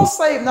 I'm going to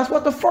save him. That's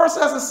what the first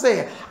lesson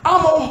said.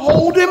 I'm going to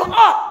hold him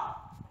up.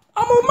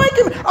 I'm going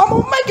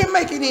to make him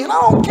make it in. I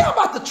don't care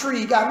about the tree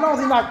he got. As long as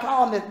he's not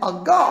calling it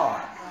a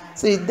God.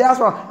 See, that's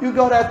why you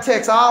go that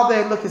text all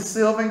day looking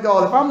silver and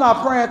gold. If I'm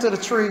not praying to the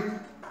tree,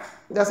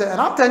 that's it.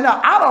 And I'm telling you,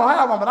 I don't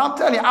have one, but I'm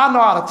telling you, I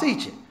know how to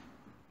teach it.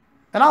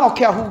 And I don't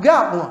care who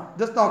got one.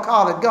 Just don't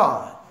call it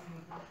God.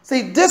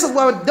 See, this is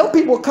where them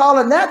people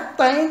calling that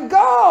thing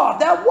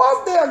God. That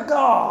was their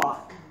God.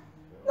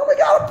 And we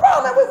got a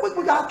problem.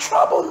 We got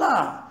trouble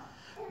now.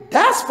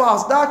 That's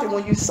false doctrine.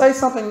 When you say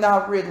something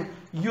not written,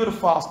 you're the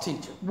false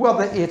teacher.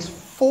 Whether it's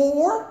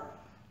for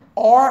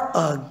or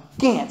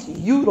against,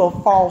 you the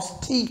false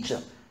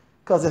teacher.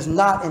 Because it's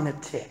not in the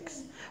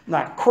text.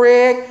 Now,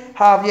 Craig,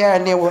 Javier,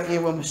 and then we'll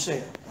end with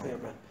Michelle.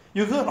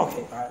 You good?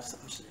 Okay. All right. So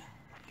Michelle.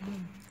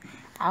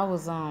 I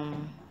was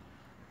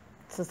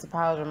Sister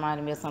Powers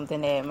reminded me of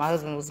something that my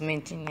husband was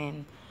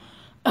mentioning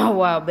a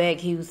while back.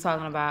 He was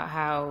talking about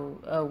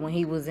how when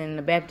he was in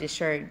the Baptist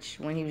church,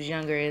 when he was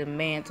younger, a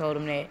man told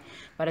him that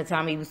by the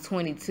time he was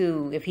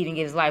 22, if he didn't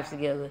get his life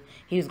together,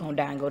 he was going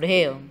to die and go to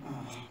hell.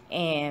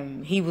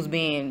 And he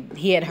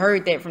had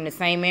heard that from the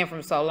same man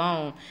for so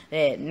long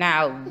that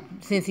now,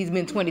 since he's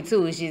been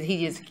 22,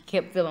 he just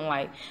kept feeling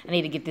like, I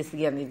need to get this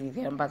together,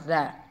 I'm about to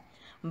die.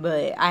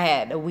 But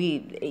he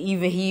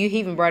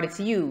even brought it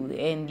to you,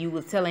 and you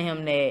was telling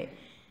him that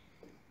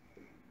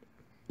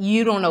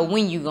you don't know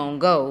when you're gonna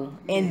go,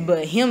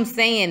 but him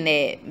saying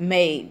that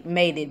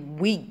made him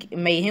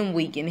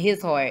weak in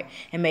his heart,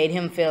 and made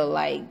him feel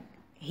like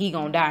he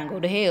gonna die and go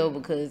to hell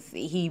because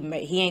he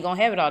ain't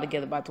gonna have it all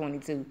together by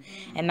 22.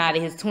 And now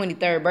that his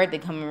 23rd birthday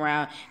coming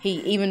around,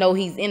 even though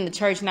he's in the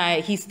church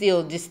now, he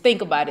still just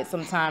think about it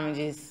sometime and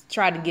just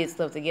try to get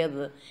stuff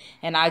together.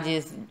 And I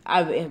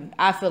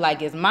feel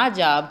like it's my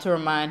job to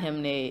remind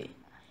him that,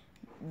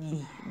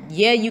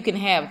 yeah, you can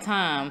have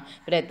time,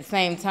 but at the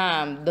same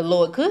time, the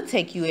Lord could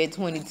take you at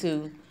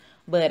 22.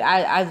 But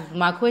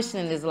my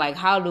question is, like,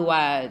 how do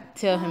I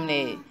tell him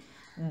that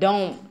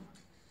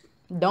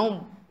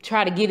don't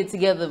try to get it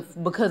together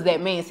because that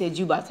man said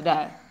you about to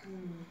die?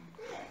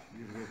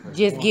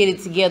 just get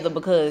it together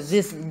because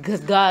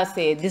God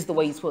said this is the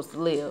way you're supposed to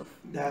live.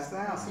 That's the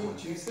answer.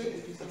 What you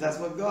said. That's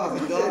what God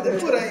said. God didn't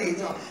put an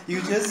age on.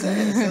 You just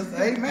said it.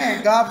 Sister.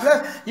 Amen. God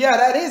bless. Yeah,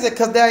 that is it.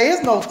 Because there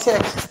is no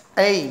text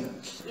age.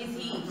 Is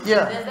he?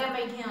 Yeah. Does that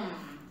make him?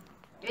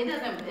 It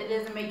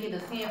doesn't make it a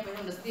sin for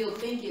him to still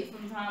think it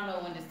sometimes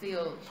though, and to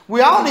still.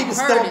 We all need to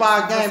step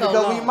by a game so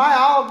because we might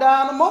all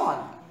die in the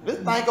morning. This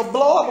thing could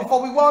blow up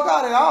before we walk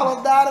out, and all of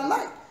us die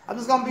tonight. I'm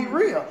just gonna be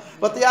real.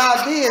 But the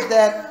idea is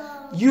that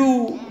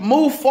you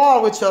move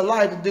forward with your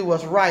life to do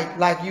what's right,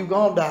 like you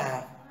gonna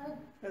die.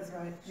 That's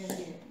right.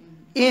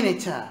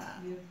 Anytime.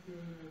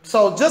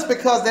 So just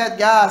because that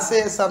guy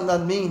said something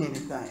doesn't mean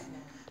anything.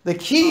 The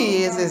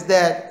key is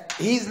that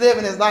he's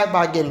living his life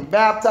by getting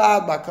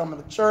baptized, by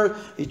coming to church.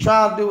 He's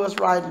trying to do what's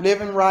right,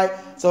 living right.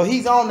 So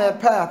he's on that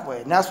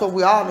pathway, and that's what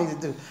we all need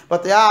to do.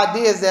 But the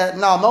idea is that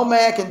no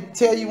man can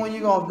tell you when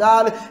you're gonna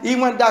die.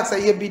 Even when the doctor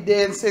say he'll be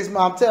dead in 6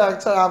 months,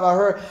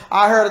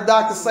 I heard a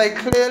doctor say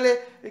clearly.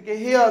 You can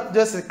hear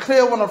just as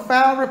clear when a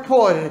family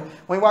reported it.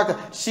 When he walked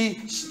out,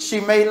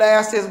 she may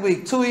last this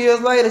week. 2 years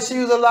later, she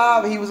was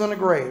alive and he was in the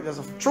grave. That's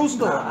a true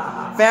story.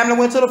 Family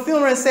went to the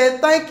funeral and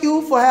said, "Thank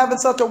you for having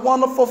such a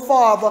wonderful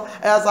father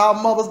as our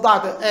mother's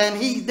doctor." And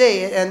he's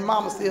dead and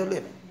mama's still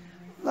living.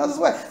 That's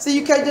the way. See,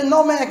 you can't.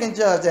 No man can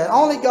judge that.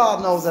 Only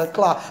God knows that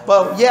clock.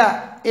 But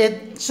yeah,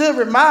 it should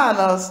remind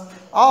us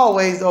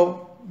always,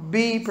 though,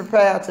 be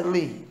prepared to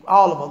leave.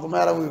 All of us, no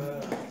matter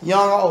we're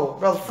young or old.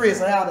 Brother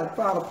Fritz, I have that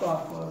final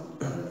thought for us.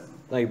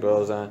 Thank you,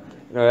 Brother Ozan.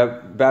 You know,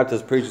 that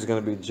Baptist preacher is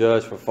going to be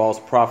judged for false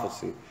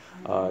prophecy.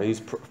 He's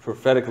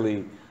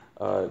prophetically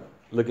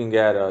looking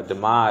at a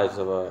demise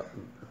of a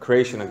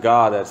creation of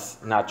God that's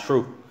not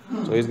true.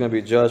 So he's going to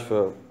be judged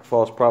for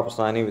false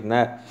prophesying, even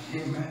that.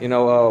 You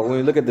know, when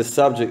we look at this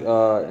subject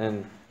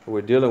and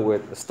we're dealing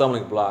with the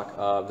stumbling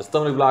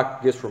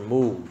block gets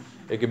removed.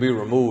 It can be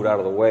removed out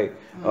of the way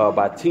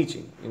by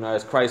teaching. You know,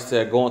 as Christ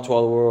said, go into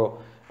all the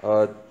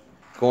world,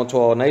 go into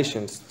all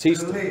nations, teach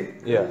them.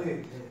 Yeah.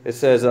 It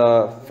says,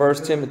 1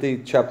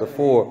 Timothy chapter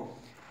 4,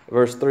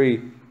 verse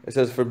 3, it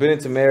says, "Forbidden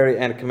to marry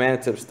and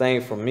commanded to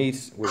abstain from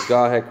meats which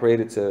God had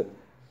created to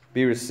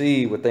be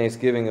received with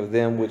thanksgiving of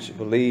them which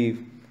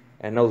believe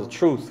and know the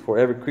truth. For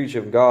every creature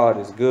of God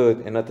is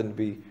good and nothing to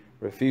be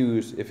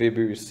refused if it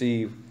be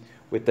received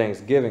with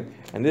thanksgiving."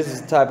 And this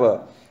is the type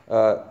of,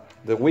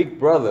 the weak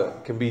brother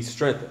can be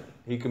strengthened.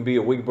 He can be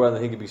a weak brother.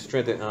 He can be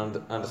strengthened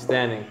in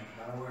understanding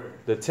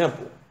the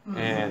temple.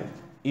 And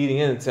eating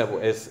in the temple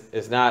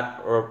is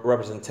not a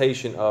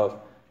representation of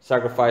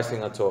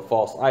sacrificing unto a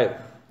false idol.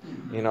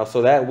 You know,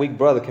 so that weak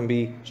brother can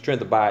be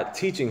strengthened by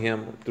teaching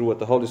him through what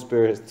the Holy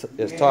Spirit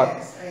has taught.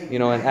 You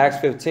know, in Acts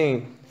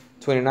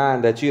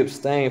 15:29, that you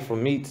abstain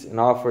from meats and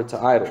offered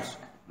to idols,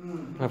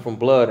 and from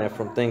blood, and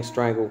from things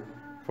strangled,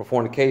 from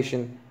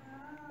fornication,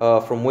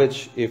 from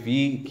which if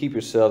ye keep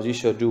yourselves, ye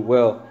shall do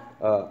well,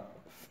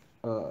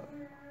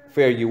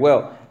 fare you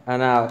well.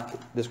 And now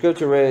the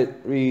scripture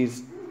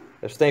reads,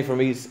 abstain from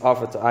meats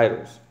offered to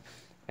idols.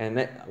 And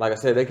that, like I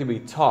said, they can be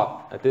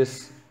taught that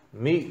this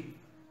meat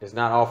is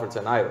not offered to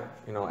an idol,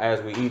 you know,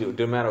 as we eat it.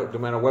 No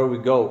matter where we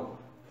go,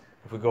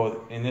 if we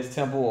go in this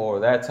temple or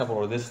that temple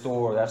or this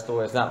store or that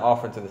store, it's not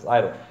offered to this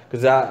idol.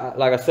 Because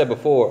like I said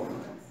before,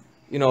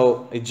 you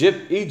know,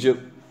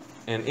 Egypt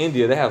and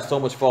India, they have so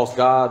much false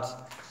gods.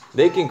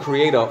 They can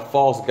create a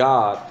false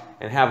god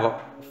and have a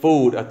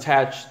food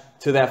attached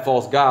to that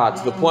false god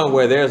to the point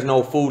where there's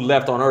no food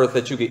left on earth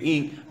that you can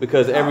eat,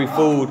 because every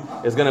food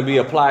is going to be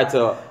applied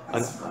to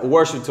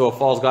worship to a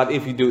false god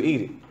if you do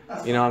eat it.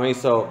 You know what I mean?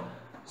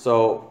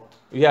 So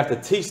you have to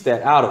teach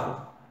that out of them,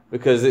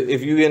 because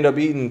if you end up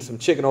eating some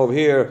chicken over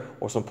here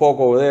or some pork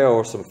over there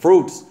or some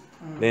fruits,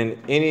 then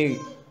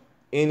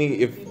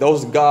if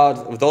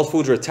those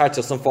foods are attached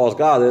to some false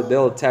god,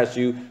 they'll attach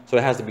you. So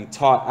it has to be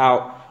taught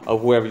out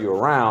of whoever you're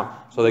around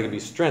so they can be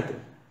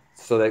strengthened,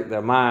 so that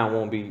their mind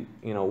won't be,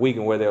 you know,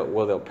 weakened where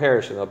they'll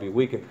perish and they'll be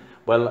weakened.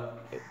 But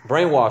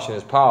brainwashing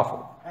is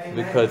powerful. Amen.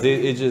 Because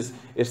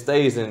it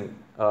stays in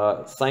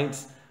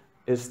saints,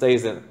 it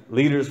stays in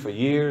leaders for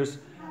years,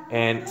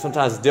 and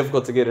sometimes it's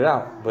difficult to get it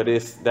out. But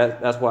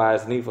that's why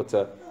it's needful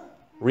to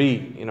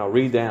read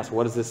the answer.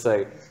 What does this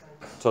say?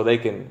 So they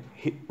can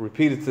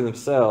repeat it to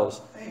themselves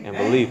and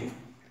believe it.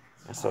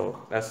 And so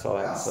that's all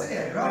I have to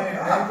say.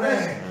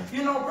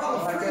 You know,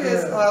 Brother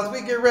Fritz, as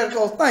we get ready to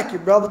go, thank you,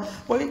 brother.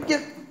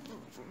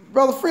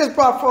 Brother Fritz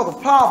brought forth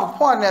a powerful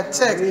point in that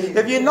text.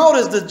 If you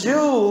notice,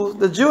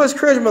 the Jewish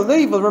Christian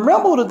believers,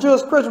 remember who the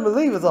Jewish Christian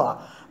believers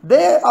are.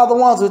 They are the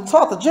ones who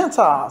taught the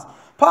Gentiles.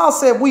 Paul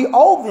said we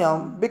owe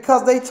them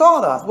because they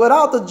taught us.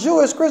 Without the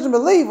Jewish Christian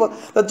believer,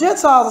 the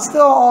Gentiles are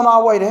still on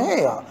our way to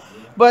hell.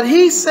 But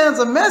he sends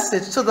a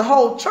message to the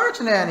whole church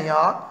in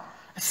Antioch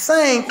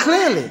saying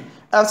clearly,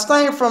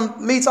 abstain from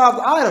meats of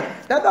the idol.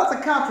 That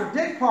doesn't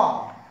contradict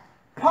Paul.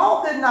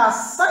 Paul did not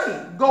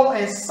say go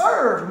and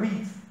serve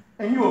meat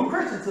and you're a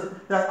Christian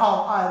that's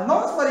all idol.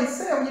 Notice what he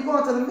said when you go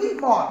into the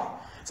meat market.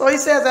 So he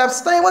says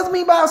abstain. What does it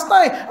mean by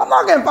abstain? I'm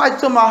not going to invite you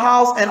to my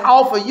house and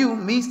offer you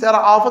meats that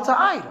are offered to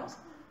idols.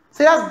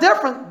 See, that's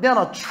different than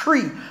a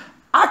tree.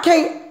 I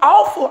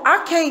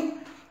can't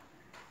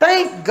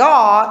thank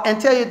God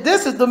and tell you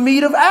this is the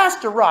meat of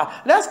Ashtaroth.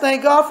 Let's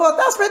thank God for it.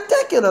 That's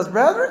ridiculous,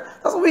 brethren.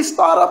 That's what we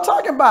started up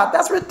talking about.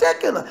 That's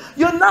ridiculous.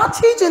 You're not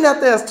teaching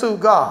that there's two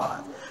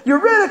gods.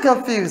 You're really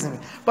confusing me.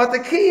 But the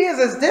key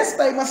is this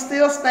statement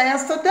still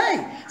stands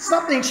today.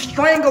 Something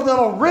strangled in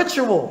a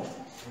ritual.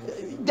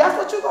 That's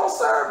what you're going to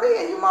serve me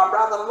and you my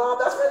brother-in-law.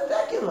 That's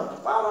ridiculous.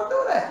 I don't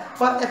do that.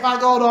 But if I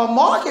go to a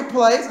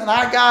marketplace and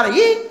I got to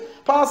eat,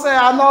 Paul said,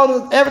 I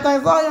know that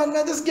everything's on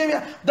you. Just give me.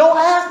 Don't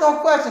ask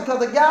no question because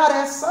the guy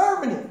that's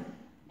serving it,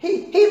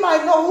 he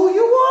might know who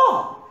you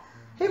are.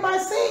 He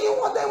might see you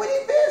one day when he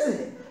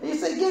visited. And you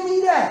say, give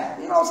me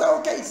that. You know what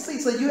I'm saying? Okay, see,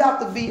 so you have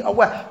to be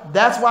aware.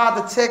 That's why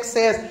the text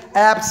says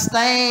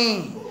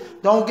abstain.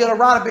 Don't get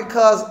around it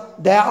because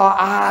there are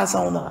eyes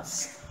on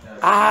us.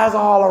 Eyes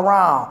all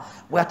around.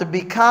 We have to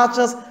be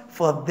conscious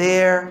for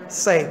their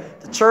sake.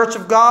 The church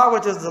of God,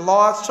 which is the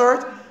Lord's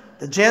church,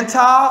 the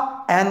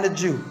Gentile, and the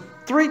Jew.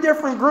 3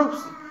 different groups.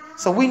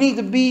 So we need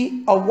to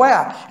be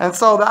aware. And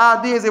so the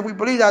idea is that we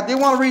believe that. I did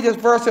want to read this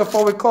verse here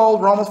before we close,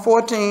 Romans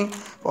 14,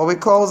 before we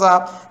close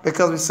out,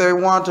 because we said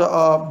we want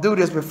to do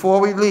this before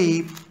we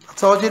leave. I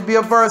told you it'd be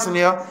a verse in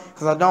here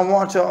because I don't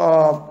want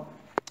to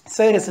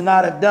say this and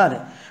not have done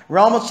it.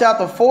 Romans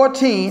chapter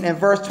 14 and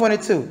verse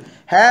 22.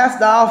 Hast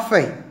thou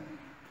faith?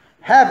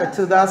 Have it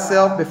to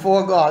thyself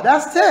before God.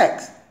 That's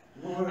text.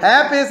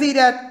 Happy is he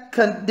that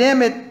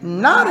condemneth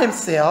not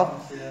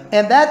himself,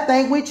 and that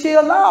thing which he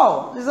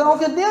allowed. He said, don't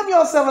condemn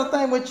yourself in the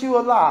thing which you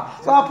allow.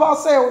 So Paul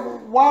said,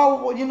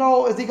 why,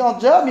 is he going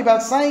to judge me? But at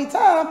the same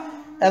time,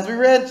 as we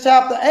read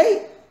chapter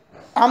 8,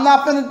 I'm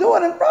not going to do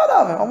it in front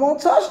of him. I won't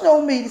touch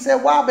no meat. He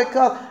said, why?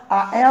 Because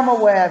I am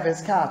aware of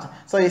his conscience.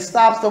 So he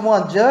stops the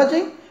one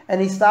judging,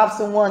 and he stops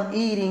the one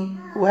eating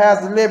who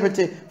has the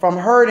liberty from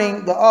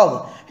hurting the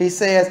other. He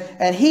says,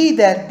 and he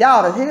that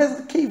doubted, here's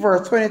the key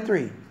verse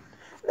 23.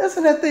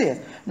 Listen at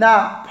this.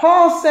 Now,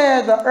 Paul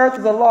said the earth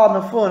is the law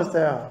and the fullness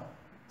thereof.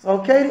 It's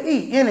okay to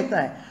eat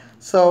anything.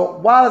 So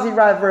why does he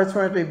write verse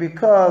 23?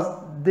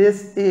 Because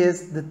this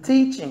is the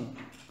teaching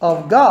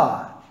of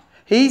God.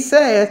 He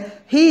says,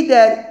 he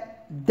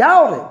that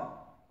doubted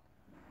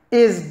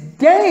is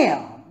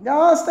damned.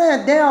 Y'all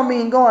understand? Damn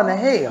means going to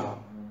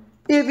hell.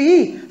 If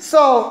he eat.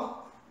 So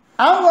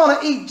I'm going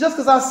to eat just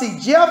because I see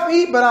Jeff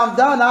eat, but I'm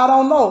done. I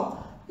don't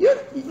know.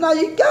 Now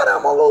you got it.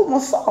 I'm going to lose my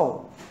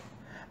soul.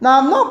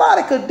 Now, if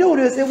nobody could do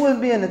this, it wouldn't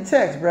be in the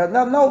text, brother.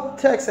 Now, no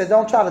text said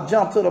don't try to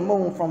jump to the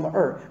moon from the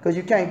earth because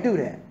you can't do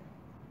that.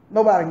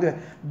 Nobody can do it.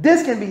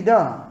 This can be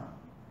done.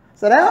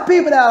 So there are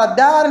people that are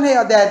died in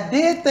hell that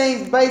did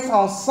things based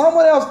on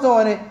someone else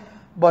doing it,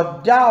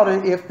 but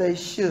doubted if they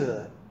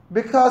should.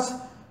 Because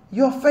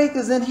your faith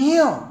is in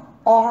him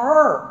or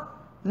her,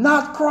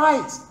 not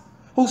Christ,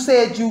 who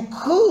said you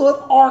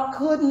could or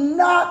could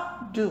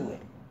not do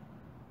it.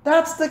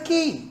 That's the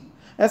key.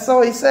 And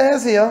so he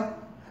says here,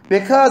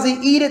 because he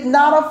eateth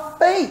not of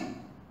faith.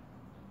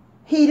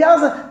 He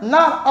doesn't,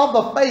 not of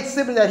the faith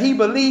simply that he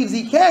believes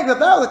he can. If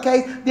that was the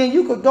case, then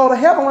you could go to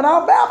heaven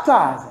without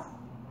baptizing.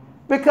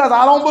 Because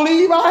I don't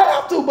believe I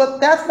have to. But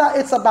that's not,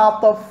 it's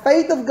about the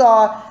faith of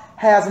God.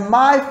 Has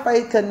my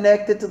faith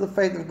connected to the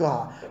faith of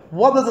God?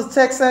 What does the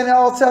text say in the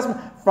Old Testament?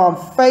 From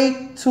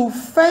faith to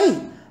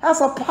faith.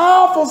 That's a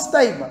powerful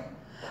statement.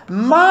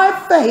 My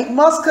faith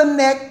must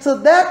connect to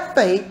that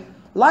faith,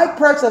 like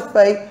precious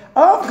faith,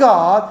 of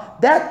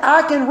God that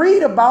I can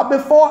read about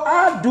before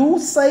I do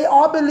say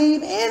or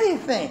believe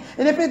anything.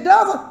 And if it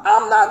doesn't,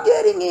 I'm not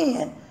getting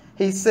in.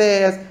 He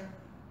says,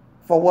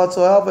 for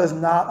whatsoever is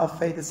not of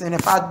faith is sin.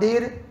 If I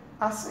did it,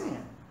 I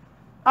sinned.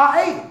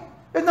 I ate it.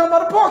 It's nothing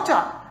but a pork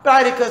chop. But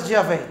I ate it because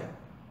Jeff ate it.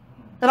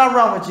 And I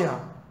run with Jeff.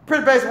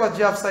 Pretty basic what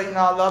Jeff said,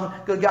 I love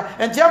him, good guy.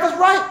 And Jeff is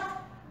right.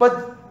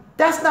 But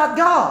that's not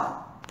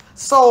God.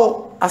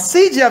 So I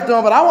see Jeff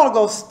doing, but I want to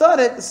go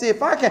study it to see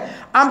if I can.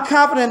 I'm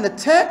confident in the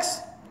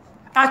text.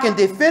 I can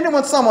defend it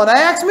when someone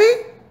asks me.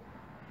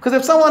 Because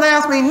if someone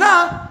asks me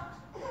not,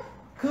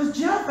 because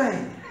Jeff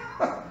ain't.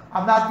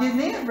 I'm not getting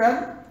in,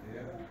 brother.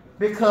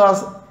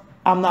 Because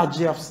I'm not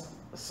Jeff's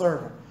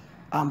servant.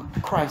 I'm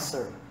Christ's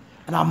servant.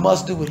 And I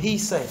must do what he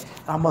says.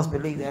 I must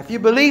believe that. If you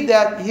believe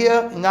that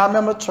here in our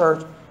member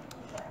church,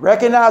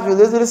 recognize you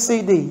listen to the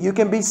CD. You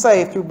can be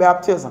saved through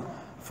baptism.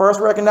 First,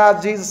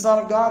 recognize Jesus, Son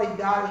of God. He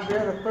died and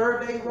buried. The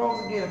third day he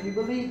rose again. If you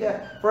believe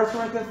that, 1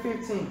 Corinthians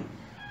 15.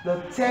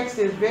 The text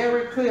is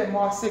very clear,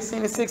 Mark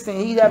 16 and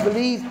 16. He that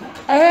believes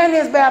and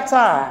is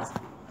baptized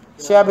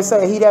shall be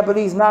saved. He that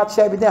believes not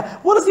shall be damned.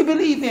 What does he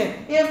believe in?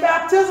 In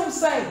baptism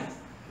saves.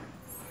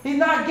 He's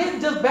not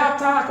getting just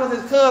baptized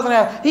because his cousin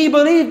has. He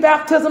believes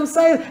baptism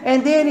saves.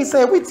 And then he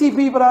said, we teach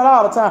people that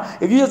all the time.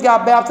 If you just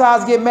got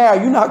baptized, get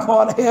married, you're not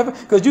going to heaven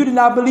because you did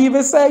not believe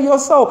it saved your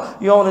soul.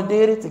 You only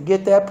did it to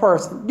get that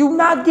person. You're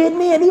not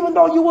getting in, even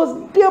though you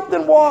was dipped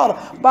in water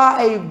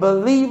by a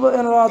believer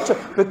in our church,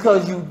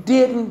 because you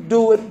didn't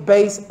do it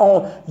based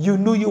on you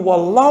knew you were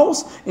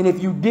lost. And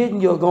if you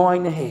didn't, you're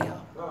going to hell.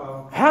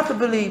 Have to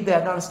believe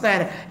that and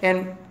understand it.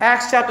 In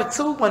Acts chapter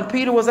 2, when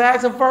Peter was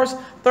asked in verse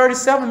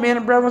 37, men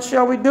and brethren, what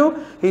shall we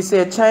do? He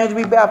said, change,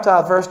 be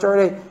baptized. Verse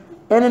 38,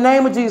 In the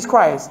name of Jesus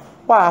Christ.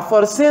 Why?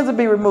 For the sins to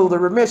be removed, the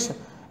remission.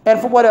 And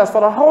for what else?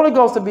 For the Holy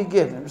Ghost to be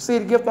given.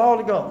 Receive the gift of the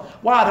Holy Ghost.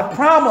 Why? The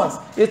promise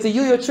is to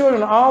you, your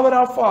children, all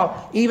without fault.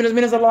 Even as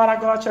many as the Lord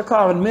our God shall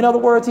call. In many other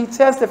words, he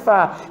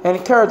testified and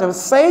encouraged them.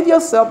 Save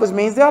yourself, which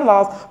means they're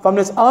lost, from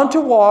this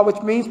untoward,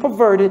 which means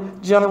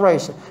perverted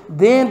generation.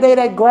 Then they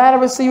that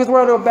gladly receive his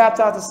word, they were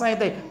baptized the same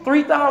day.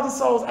 3,000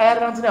 souls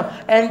added unto them.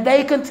 And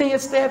they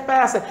continued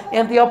steadfast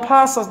in the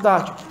apostles'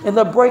 doctrine, in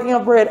the breaking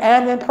of bread,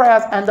 and in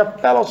prayers, and the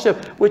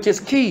fellowship, which is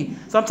key.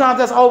 Sometimes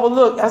that's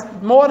overlooked.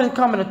 That's more than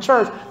coming to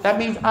church. That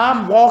means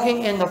I'm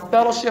walking in the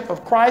fellowship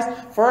of Christ.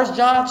 1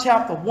 John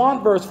chapter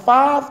 1 verse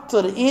 5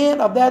 to the end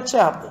of that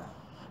chapter.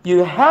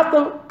 You have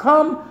to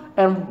come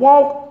and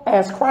walk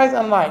as Christ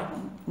in light.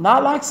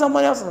 Not like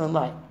someone else in the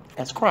light.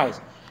 As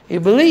Christ. You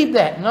believe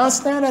that and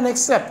understand and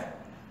accept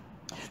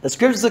it. The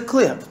scriptures are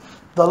clear.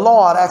 The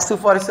Lord, Acts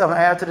 2:47,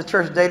 add to the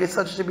church daily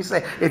such should be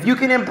saved. If you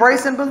can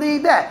embrace and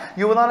believe that,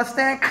 you will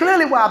understand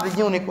clearly why the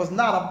eunuch was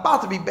not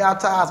about to be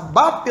baptized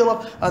by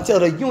Philip until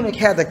the eunuch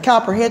had the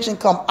comprehension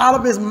come out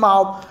of his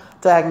mouth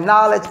to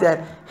acknowledge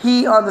that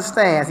he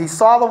understands. He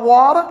saw the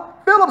water.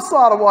 Philip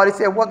saw the water. He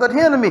said, what does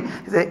hinder me?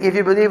 He said, if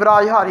you believe with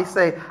all your heart. He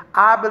said,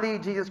 I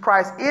believe Jesus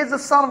Christ is the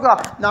Son of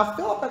God. Now,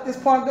 Philip at this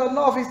point doesn't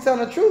know if he's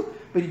telling the truth,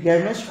 but he gave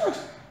him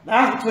instructions.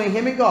 Now it's between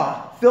him and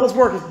God. Philip's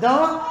work is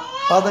done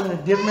other than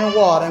to dip him in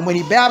water. And when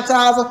he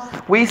baptized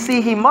him, we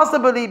see he must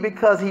have believed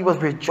because he was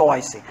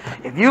rejoicing.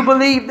 If you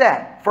believe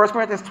that, 1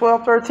 Corinthians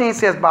 12:13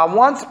 says, by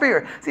one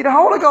Spirit. See, the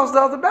Holy Ghost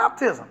does the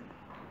baptism.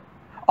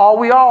 Are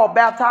we all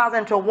baptized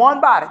into one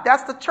body?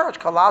 That's the church,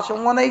 Colossians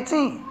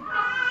 1:18.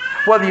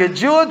 Whether you're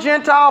Jew or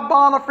Gentile,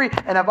 bond or free,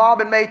 and have all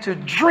been made to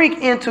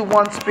drink into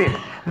one Spirit.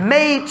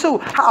 Made to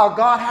how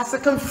God has to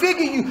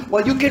configure you.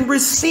 Well, you can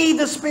receive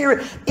the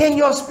Spirit in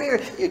your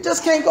spirit. You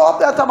just can't go up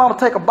there and tell them, I'm going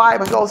to take a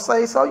Bible and go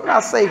say so. You're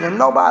not saving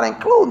nobody,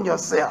 including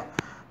yourself.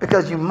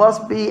 Because you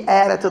must be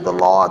added to the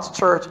Lord's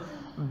church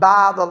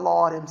by the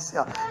Lord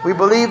himself. We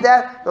believe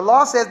that. The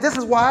Lord says this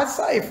is why it's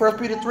saved. 1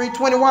 Peter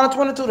 3:21 and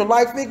 22. The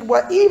life figure,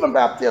 but even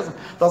baptism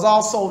does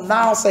also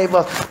now save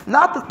us.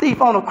 Not the thief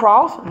on the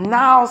cross,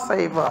 now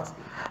save us.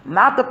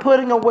 Not the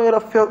putting away of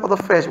the filth of the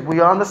flesh.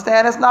 We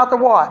understand it's not the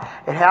water.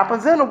 It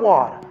happens in the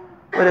water,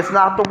 but it's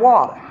not the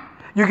water.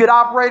 You get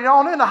operated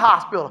on in the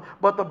hospital,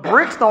 but the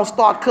bricks don't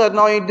start cutting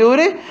on your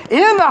duty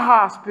in the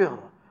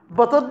hospital.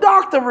 But the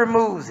doctor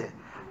removes it.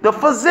 The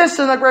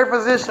physician, the great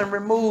physician,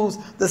 removes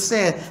the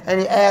sin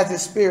and he adds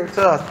his spirit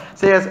to us.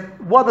 Says,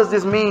 what does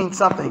this mean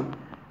something?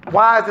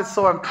 Why is it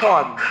so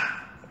important?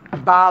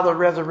 By the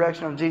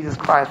resurrection of Jesus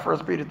Christ.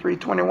 1 Peter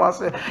 3:21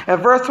 says.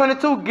 And verse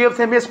 22 gives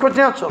him his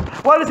credentials.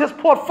 What is his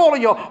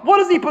portfolio? What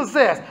does he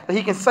possess that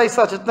he can say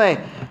such a thing?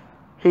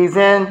 He's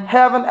in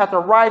heaven at the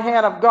right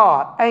hand of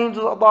God.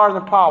 Angels, authorities,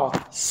 and powers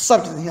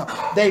subject to him.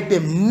 They've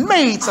been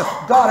made so.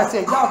 God has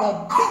said, y'all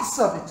going to be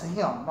subject to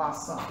him, my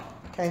son.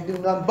 Can't do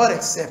nothing but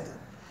accept it.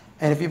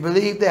 And if you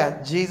believe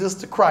that, Jesus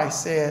the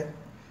Christ said,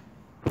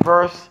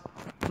 verse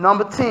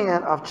number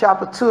 10 of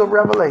chapter 2 of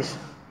Revelation.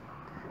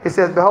 He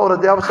says, behold, the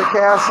devil shall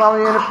cast some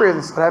of you into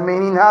prison. So that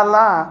means he's not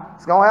lying.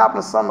 It's going to happen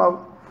to some of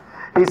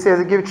them. He says,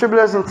 he give you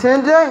tribulation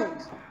 10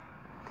 days.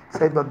 He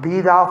says, but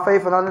be thou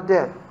faithful unto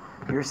death.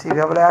 You receive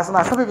everlasting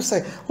life. Some people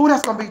say, who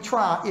that's going to be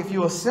tried? If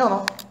you're a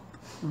sinner,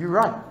 you're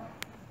right.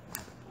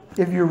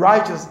 If you're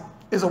righteous,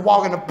 it's a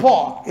walk in the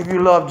park if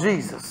you love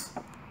Jesus.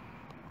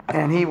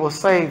 And he will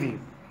save you.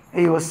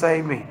 He will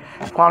save me.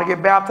 If you want to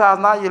get baptized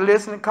now, you're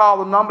listening, call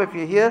the number. If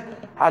you're here,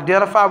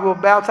 identify, we'll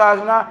baptize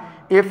you now.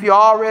 If you're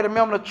already a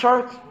member of the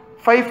church,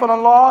 faithful in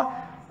the Lord,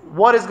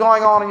 what is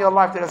going on in your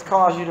life that has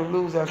caused you to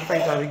lose that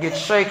faith or to get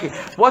shaky?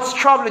 What's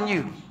troubling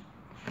you?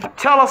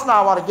 Tell us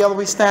now while together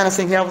we stand and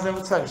sing Heaven's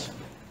Invitation.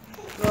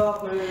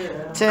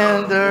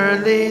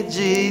 Tenderly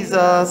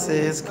Jesus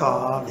is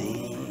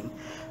calling,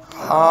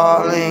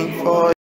 calling for